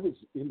 I was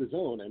in the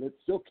zone, and it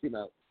still came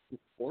out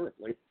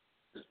horribly."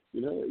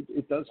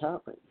 It does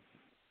happen.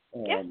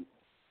 Yeah.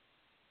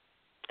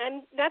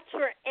 And that's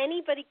for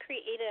anybody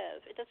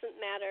creative. It doesn't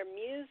matter,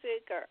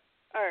 music or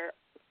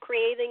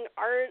creating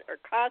art or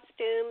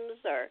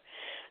costumes or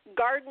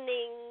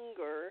gardening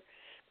or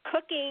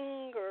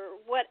cooking or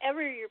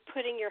whatever you're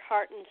putting your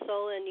heart and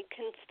soul in, you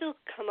can still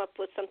come up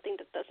with something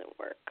that doesn't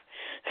work.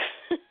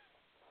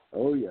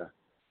 Oh, yeah.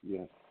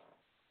 Yeah.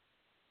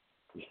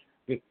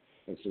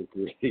 That's some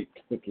great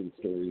cooking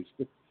stories.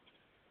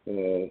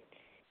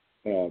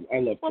 I love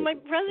cooking. Well, my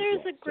brother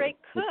is a great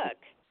cook,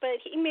 but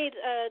he made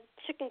a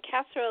chicken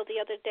casserole the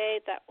other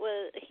day that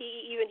was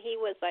he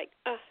was like,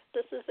 "Oh,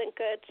 this isn't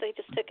good," so he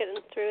just took it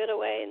and threw it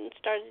away and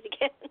started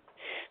again.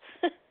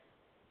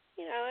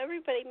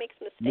 Everybody makes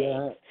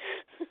mistakes.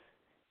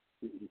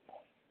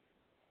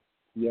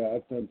 Yeah,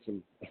 I've done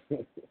some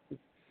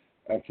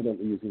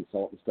accidentally using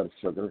salt instead of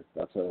sugar.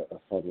 That's a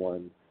fun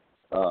one.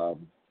 I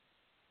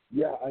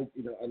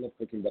love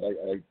cooking, but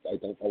I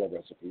don't follow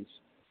recipes,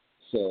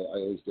 so I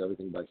always do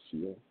everything by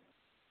feel.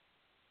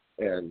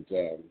 And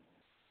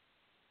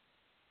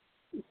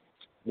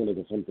one of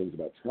the fun things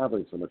about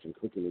traveling so much and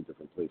cooking in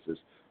different places,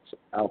 so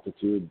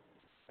altitude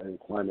and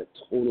climate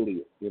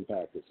totally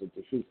impact it. So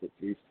dishes that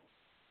taste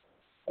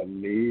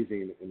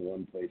amazing in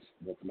one place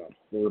will come out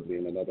horribly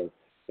in another.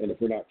 And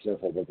if we're not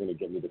careful, we're going to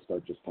get me to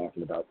start just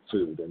talking about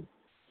food, and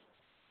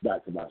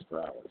that could last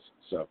for hours.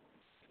 So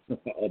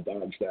I'll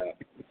dodge that.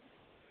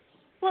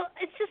 Well,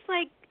 it's just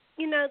like,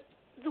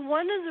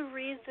 one of the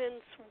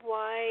reasons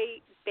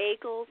why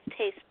bagels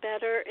taste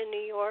better in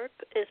New York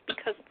is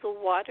because of the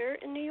water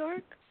in New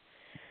York.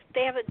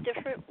 They have a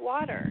different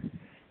water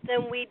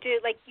than we do.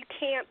 Like, you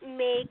can't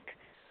make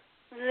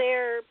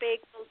their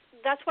bagels.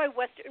 That's why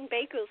Western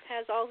Bagels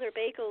has all their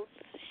bagels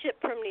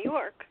shipped from New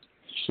York.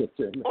 Shipped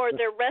in. Or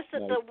the rest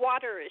of the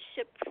water is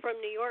shipped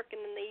from New York,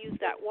 and then they use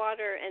that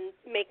water and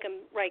make them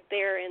right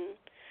there in,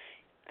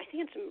 I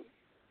think it's in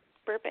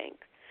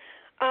Burbank.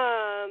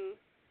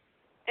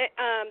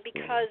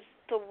 Because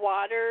the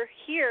water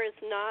here is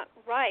not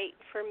right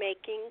for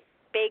making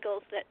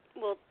bagels that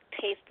will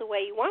taste the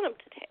way you want them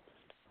to taste.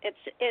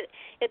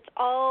 It's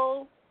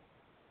all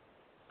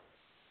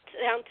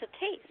down to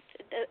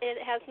taste. It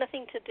has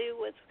nothing to do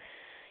with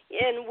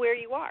where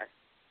you are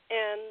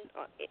and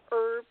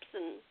herbs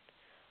and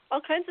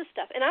all kinds of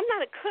stuff. And I'm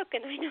not a cook,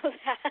 and I know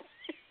that.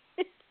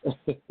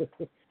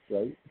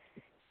 Right.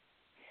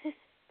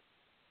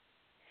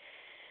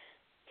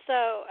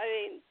 So,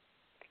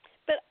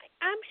 but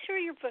I'm sure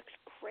your book's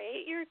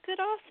great. You're a good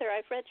author.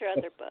 I've read your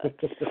other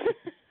books.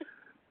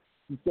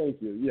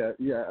 Thank you.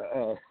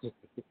 Yeah.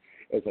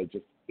 As I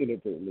just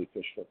inadvertently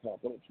fish for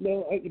compliments.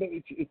 No,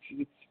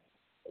 it's.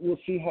 We'll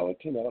see how it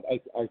came out. I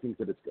think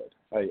that it's good.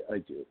 I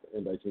do,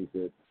 and I think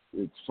that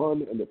it's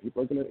fun, and that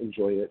people are going to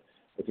enjoy it.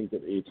 I think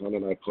that Eitan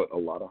and I put a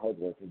lot of hard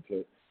work into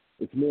it.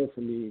 It's more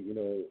for me,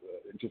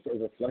 just a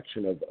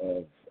reflection of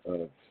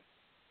the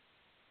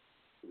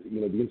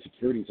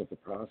insecurities of the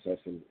process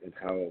and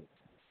how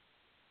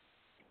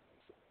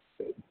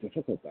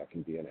difficult that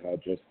can be, and how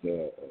just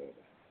the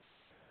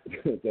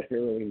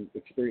harrowing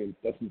experience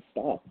doesn't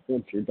stop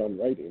once you're done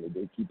writing.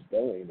 It keeps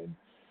going. And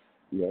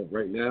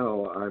right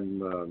now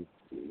I'm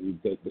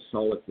the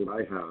solace that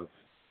I have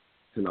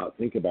to not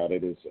think about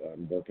it is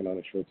I'm working on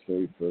a short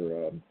story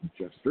for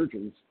Jeff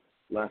Sturgeon's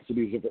Last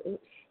Cities of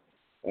Earth,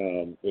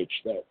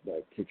 which that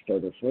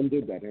Kickstarter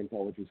funded. That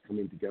anthology is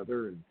coming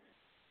together, and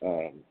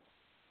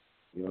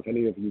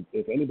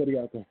if anybody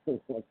out there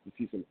wants to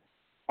see some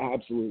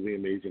absolutely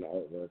amazing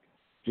artwork,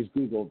 just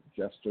Google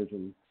Jeff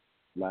Sturgeon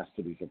Last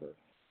Cities of Earth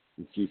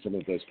and see some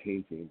of those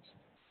paintings.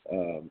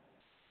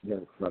 They're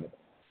incredible.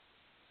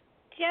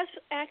 She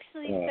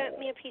actually sent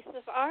me a piece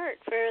of art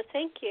for a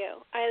thank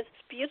you. It's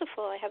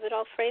beautiful. I have it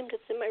all framed.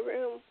 It's in my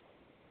room.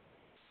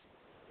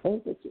 Oh,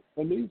 that's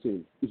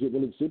amazing. Is it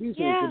one of the cities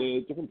or is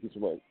it a different piece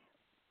of art?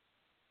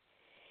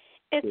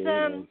 It's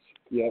nice.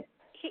 Yep.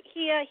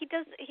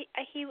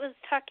 He was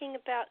talking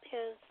about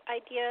his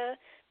idea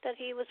that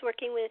he was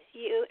working with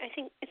you. I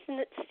think isn't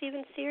it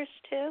Stephen Sears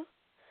too?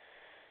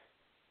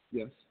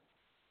 Yes.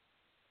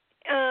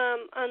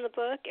 On the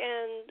book,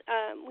 and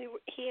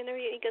he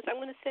interviewed. He goes, "I'm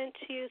going to send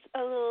you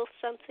a little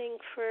something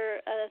for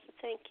as a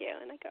thank you,"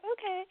 and I go,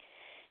 "Okay."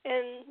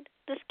 And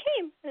this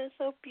came, and it's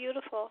so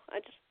beautiful.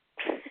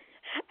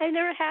 I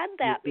never had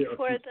that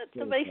before. That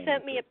somebody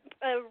sent me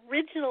a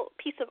original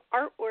piece of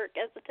artwork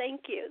as a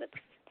thank you.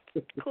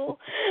 That's cool.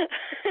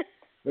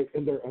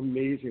 And they're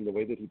amazing. The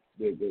way that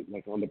they're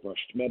like on the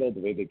brushed metal, the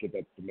way they give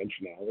that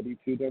dimensionality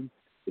to them.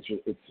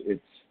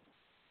 It's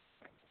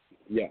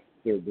yeah,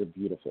 they're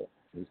beautiful.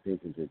 These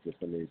paintings are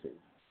just amazing.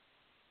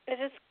 It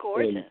is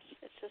gorgeous.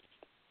 It's just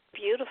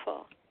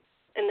beautiful,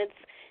 and it's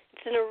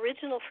an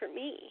original for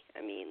me.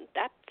 I mean,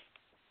 that's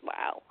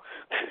wow.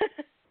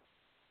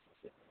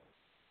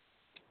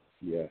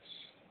 Yes.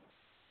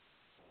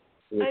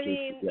 I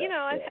mean, you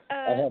know,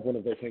 I have one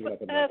of those hanging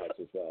up in my house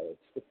as well.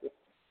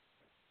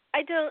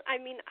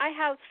 I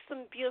have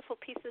some beautiful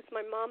pieces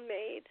my mom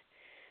made,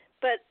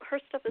 but her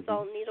stuff is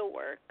all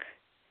needlework.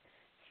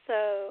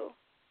 So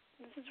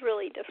this is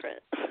really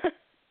different.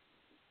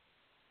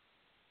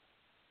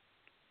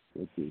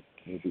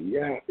 Maybe.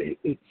 Yeah,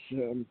 it's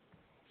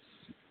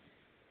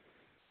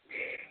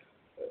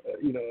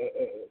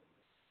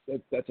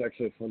that's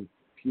actually a fun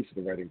piece of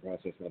the writing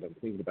process. Now that I'm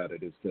thinking about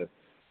it, is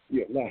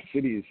Last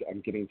Cities.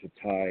 I'm getting to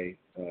tie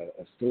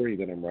a story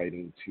that I'm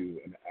writing to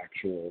an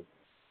actual,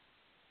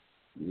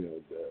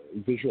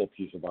 visual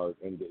piece of art,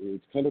 and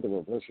it's kind of the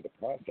reverse of the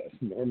process.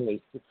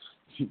 Normally,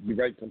 you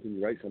write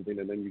something,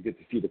 and then you get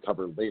to see the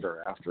cover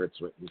later after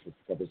it's written because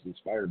the cover's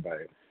inspired by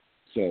it.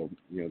 So,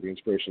 the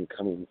inspiration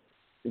coming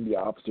in the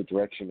opposite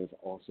direction is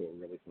also a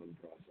really fun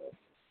process.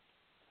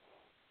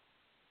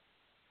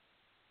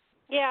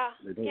 Yeah,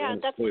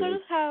 that's sort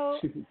of how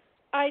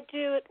I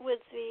do it with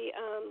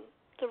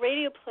the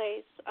radio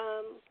plays.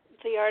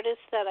 The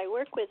artist that I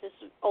work with is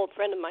an old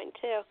friend of mine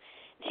too.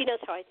 She knows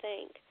how I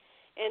think,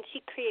 and she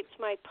creates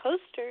my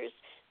posters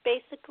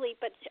basically.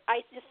 But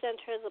I just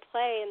send her the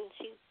play, and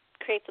she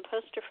creates a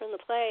poster from the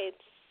play.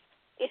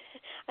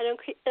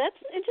 That's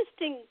an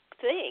interesting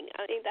thing.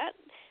 I mean,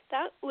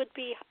 that would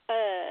be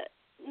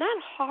not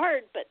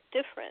hard, but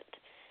different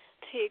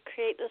to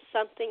create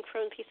something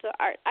from a piece of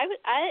art.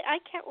 I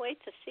can't wait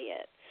to see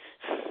it.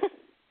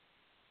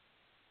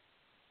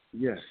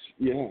 Yes,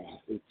 yeah,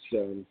 it's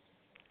that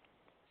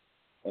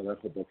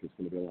whole book is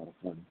going to be a lot of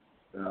fun.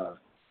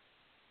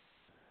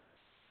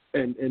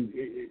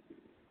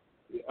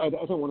 I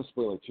don't want to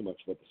spoil too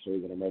much about the story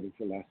that I'm writing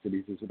for Last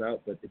Cities is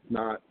about, but it's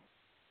not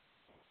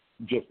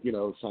just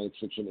science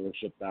fiction,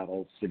 airship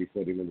battles, city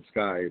floating in the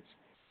sky. It's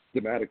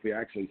thematically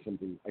actually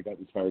something I got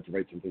inspired to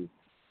write something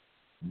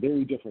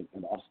very different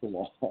and off the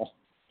wall,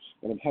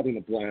 and I'm having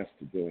a blast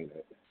doing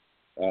it.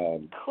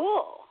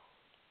 Cool.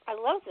 I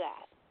love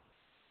that.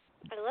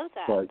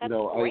 But, That's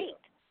great.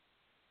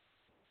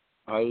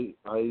 I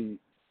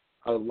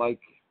like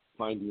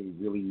finding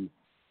really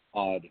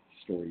odd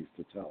stories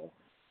to tell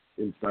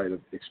inside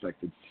of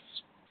expected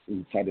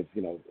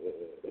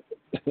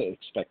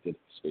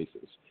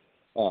spaces.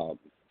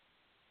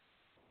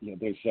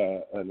 There's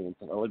an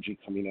anthology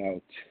coming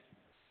out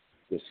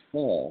this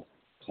fall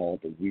called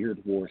The Weird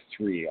War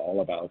 3, all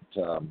about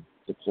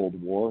the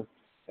Cold War,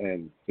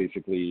 and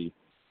basically,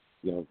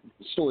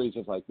 stories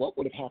of like what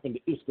would have happened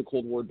if the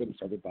Cold War had been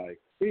started by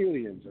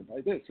aliens or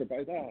by this or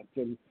by that,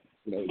 and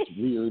it's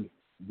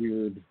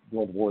weird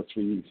World War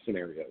 3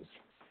 scenarios.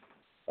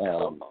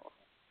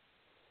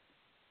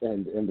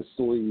 And the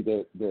story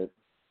that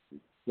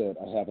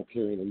I have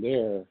appearing in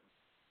there,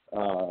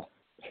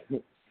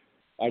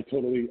 I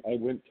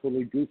went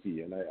totally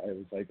goofy, and I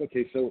was like,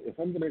 okay, so if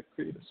I'm going to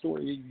create a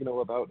story,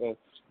 about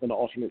an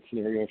alternate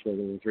scenario for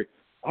World War 3,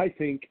 I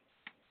think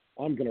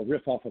I'm going to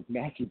riff off of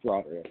Matthew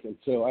Broderick. And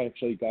so I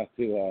actually got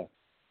to,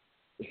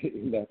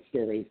 in that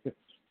story,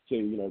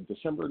 say,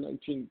 December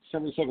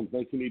 7th,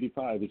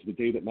 1985 is the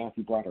day that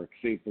Matthew Broderick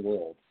saved the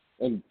world.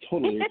 And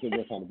totally it's a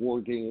riff on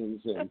war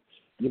games and,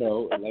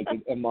 like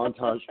a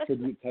montage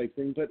tribute type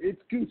thing. But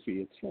it's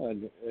goofy. It's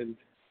fun. And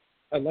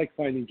I like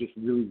finding just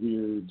really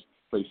weird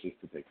places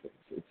to take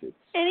things. It's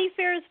Any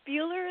Ferris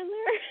Bueller in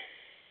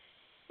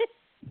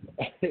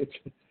there?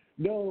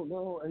 No.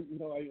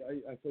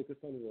 I focus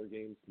on war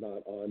games,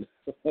 not on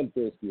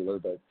Ferris Bueller,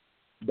 but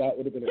that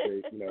would have been a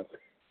great,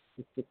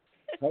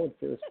 how would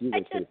Ferris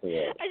Bueller save the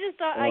world? I just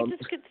thought I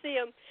just could see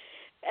him,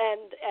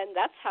 and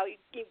that's how you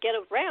get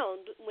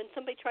around when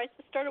somebody tries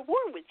to start a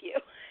war with you.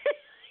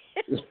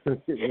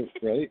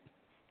 Right?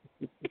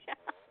 Yeah.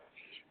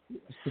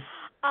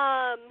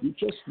 You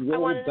just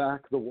rolled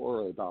back the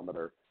war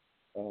odometer.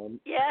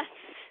 Yes.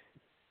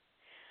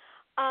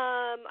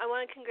 I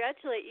want to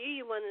congratulate you.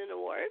 You won an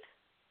award.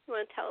 You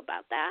want to tell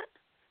about that?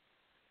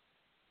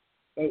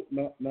 Oh,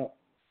 not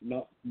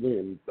not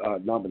win,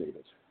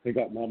 nominated. They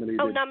got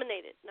nominated. Oh,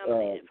 nominated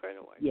for an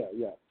award. Yeah.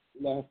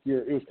 Last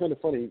year, it was kind of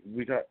funny.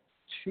 We got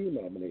 2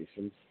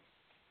 nominations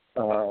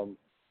for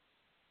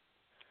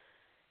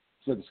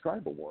the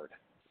Scribe Award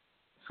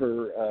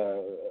for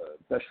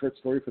Best Short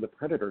Story for the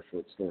Predator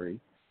short story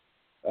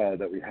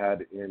that we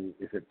had in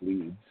If It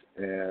Bleeds,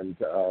 and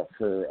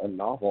for a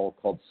novel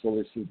called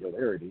Solar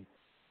Singularity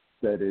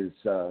that is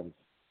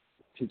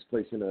takes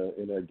place in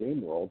a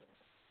game world,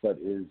 but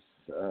is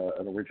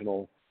an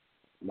original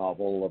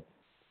novel of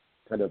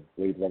kind of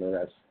Blade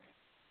Runner-esque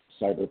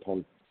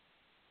cyberpunk,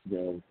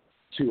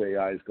 2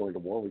 AIs going to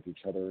war with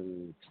each other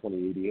in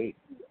 2088,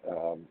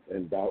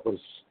 and that was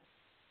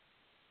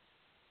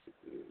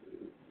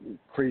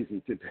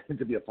crazy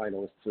to be a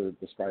finalist to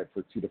describe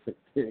for 2 different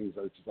things.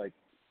 I was just like,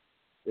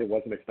 it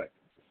wasn't expected.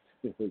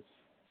 It was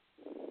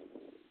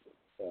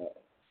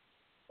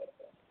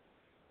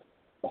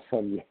a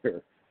fun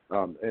year,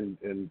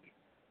 and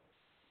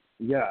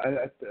yeah,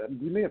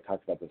 we may have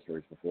talked about those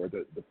stories before.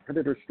 The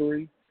Predator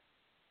story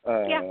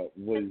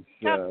was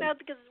talk about,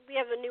 because we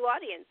have a new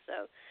audience,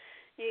 so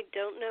you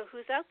don't know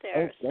who's out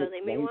there, so they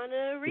may want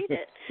to read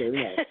it.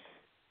 Very nice.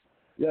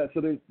 Yeah,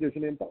 so there's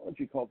an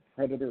anthology called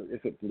Predator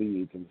If It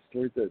Bleeds, and the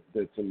story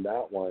that's in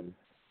that one,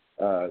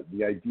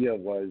 the idea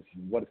was,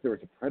 what if there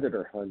was a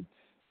predator hunt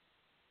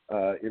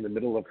in the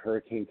middle of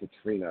Hurricane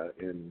Katrina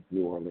in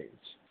New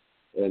Orleans?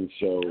 And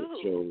so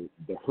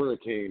the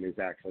hurricane is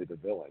actually the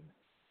villain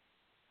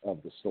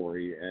of the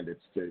story, and it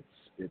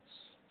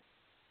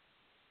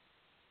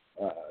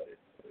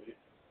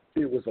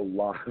was a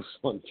lot of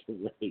fun to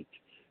write.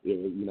 It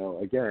was,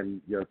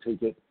 again,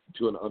 take it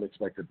to an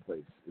unexpected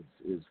place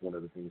is one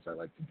of the things I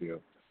like to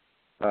do.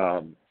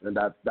 And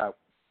that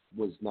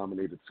was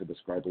nominated for the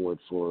Scribe Award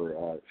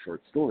for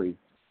short story.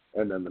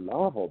 And then the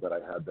novel that I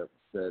had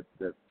that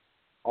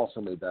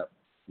also made that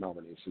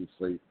nomination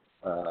slate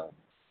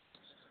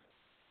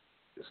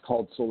is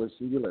called Solar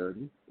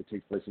Singularity. It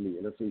takes place in the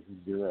Interface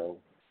Zero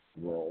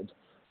world,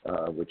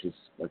 which is,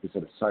 like I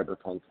said, a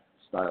cyberpunk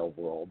style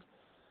world.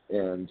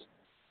 And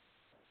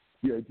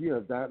the idea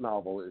of that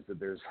novel is that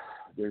there's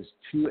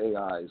 2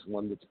 AIs,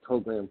 one that's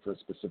programmed for a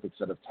specific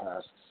set of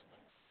tasks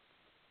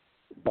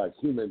by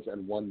humans,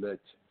 and one that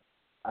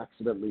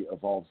accidentally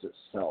evolves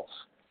itself.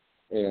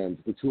 And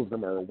the 2 of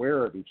them are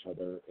aware of each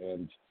other,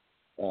 and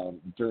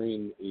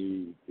during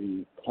a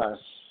Class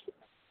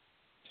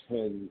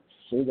 10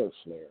 solar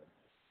flare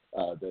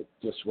that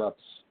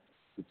disrupts,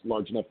 it's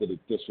large enough that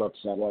it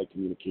disrupts satellite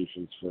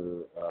communications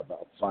for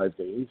about 5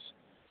 days,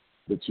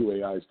 the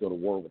 2 AIs go to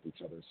war with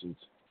each other, since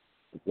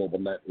the global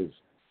net is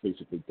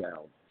basically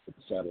down, with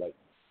the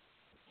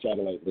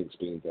satellite links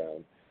being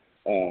down.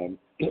 And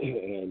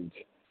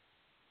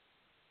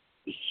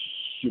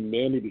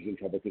humanity's in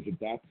trouble, because at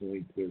that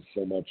point there's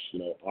so much,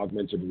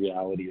 augmented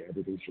reality,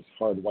 everything's just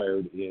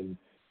hardwired in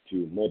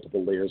to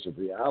multiple layers of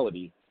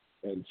reality.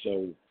 And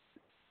so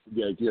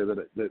the idea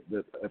that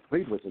I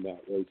played with in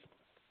that was,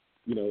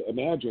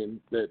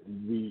 imagine that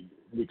we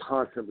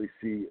constantly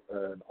see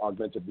an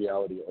augmented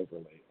reality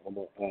overlay,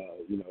 almost,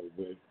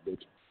 with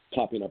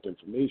popping up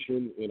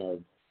information in our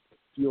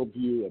field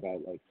view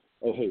about, like,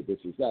 oh, hey, this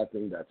is that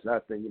thing, that's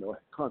that thing,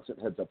 constant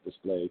heads-up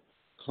display,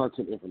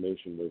 constant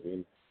information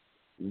moving.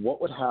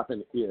 What would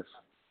happen if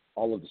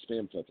all of the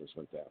spam filters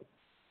went down?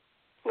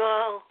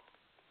 Well,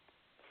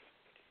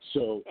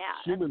 so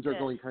humans are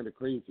going kind of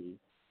crazy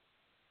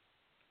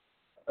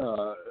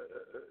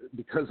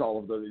because all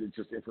of the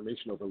just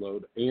information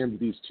overload, and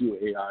these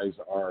 2 AIs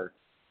are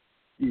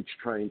each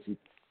trying to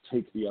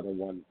take the other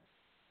one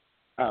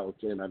out,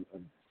 and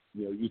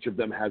each of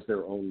them has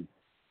their own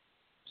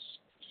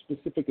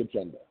specific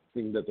agenda,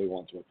 thing that they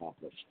want to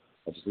accomplish.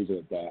 I'll just leave it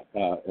at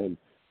that.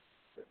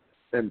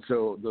 And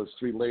so those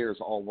 3 layers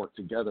all work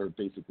together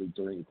basically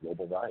during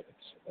global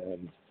riots.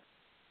 And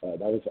that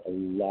was a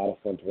lot of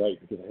fun to write,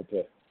 because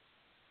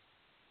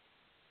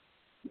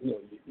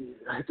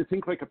I had to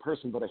think like a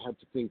person, but I had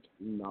to think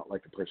not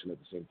like a person at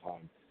the same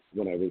time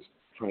when I was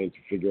trying to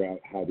figure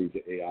out how these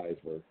AIs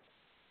were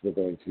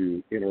going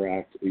to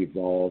interact,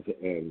 evolve,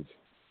 and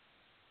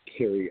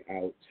carry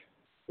out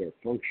their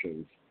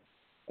functions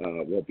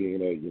while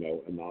being a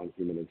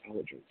non-human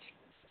intelligence.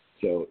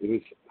 So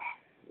it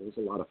was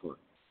a lot of fun.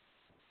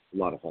 A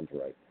lot of fun to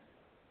write.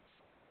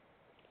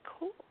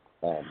 Cool.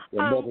 And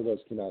both of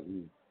those came out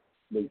in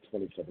late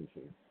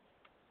 2017.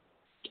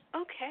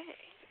 Okay.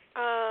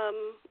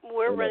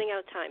 We're running out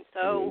of time,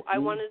 so I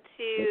wanted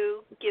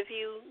to give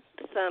you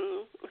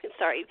some.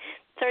 Sorry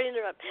to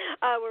interrupt.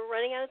 We're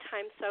running out of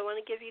time, so I want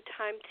to give you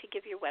time to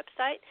give your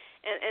website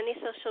and any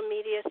social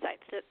media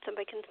sites that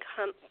somebody can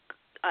come,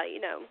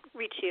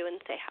 reach you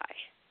and say hi.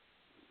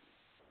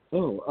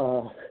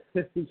 Oh,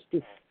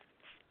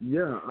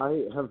 yeah,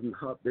 I have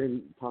not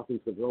been talking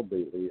to the world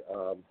lately.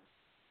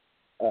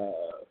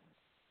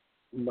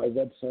 My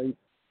website,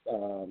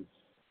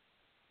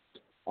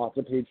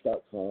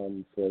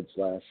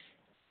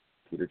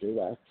 authorpage.com/Peter J.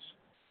 Wacks,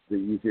 the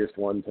easiest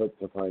one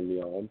to find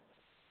me on.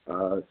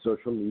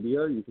 Social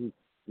media, you can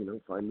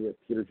find me at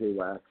Peter J.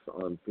 Wacks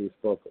on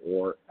Facebook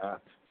or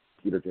at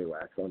Peter J.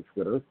 Wacks on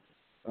Twitter.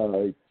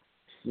 I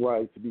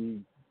try to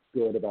be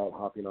good about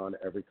hopping on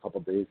every couple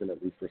of days and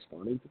at least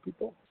responding to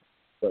people,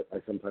 but I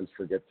sometimes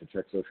forget to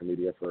check social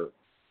media for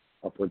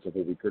upwards of a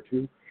week or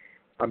two.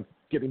 I'm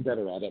getting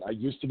better at it. I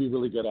used to be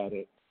really good at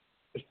it,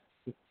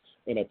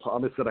 and I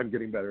promise that I'm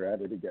getting better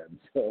at it again.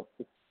 So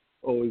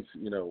always,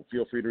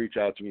 feel free to reach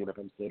out to me, and if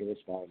I'm slow to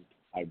respond,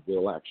 I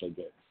will actually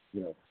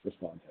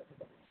respond to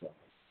everybody. So.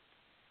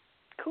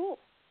 Cool.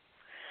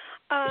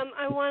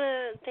 I want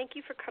to thank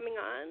you for coming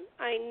on.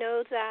 I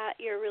know that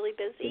you're really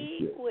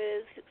busy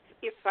with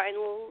your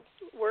final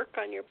work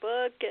on your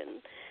book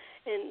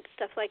and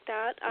stuff like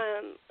that.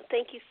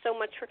 Thank you so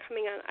much for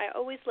coming on. I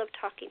always love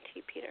talking to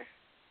you, Peter.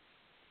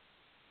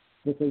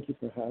 Well, thank you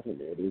for having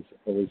me. It is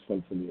always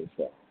fun for me as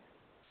well.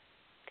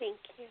 Thank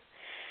you.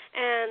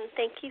 And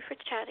thank you for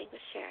chatting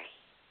with Sherri.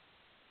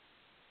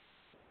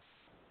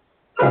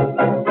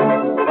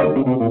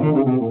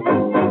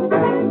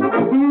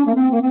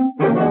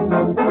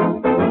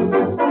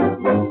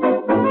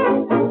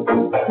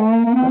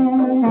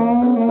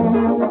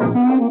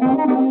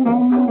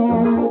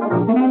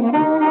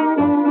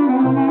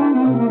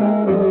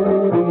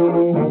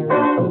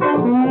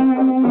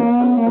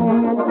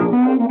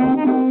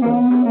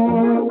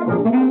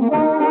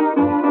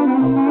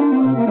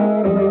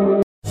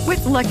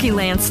 Lucky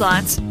Land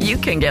Slots, you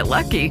can get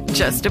lucky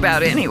just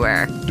about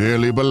anywhere.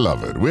 Dearly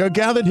beloved, we are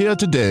gathered here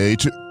today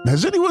to...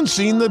 Has anyone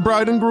seen the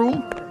bride and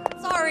groom?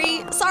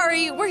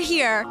 Sorry, we're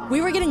here.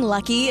 We were getting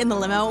lucky in the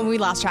limo and we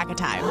lost track of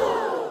time.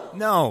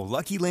 No,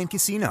 Lucky Land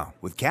Casino,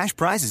 with cash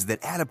prizes that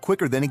add up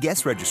quicker than a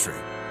guest registry.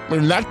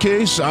 In that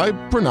case, I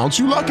pronounce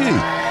you lucky.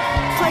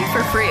 Play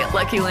for free at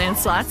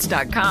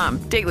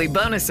LuckyLandSlots.com. Daily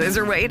bonuses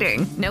are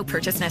waiting. No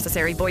purchase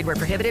necessary. Void where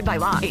prohibited by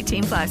law.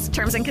 18+.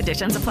 Terms and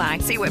conditions apply.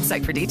 See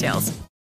website for details.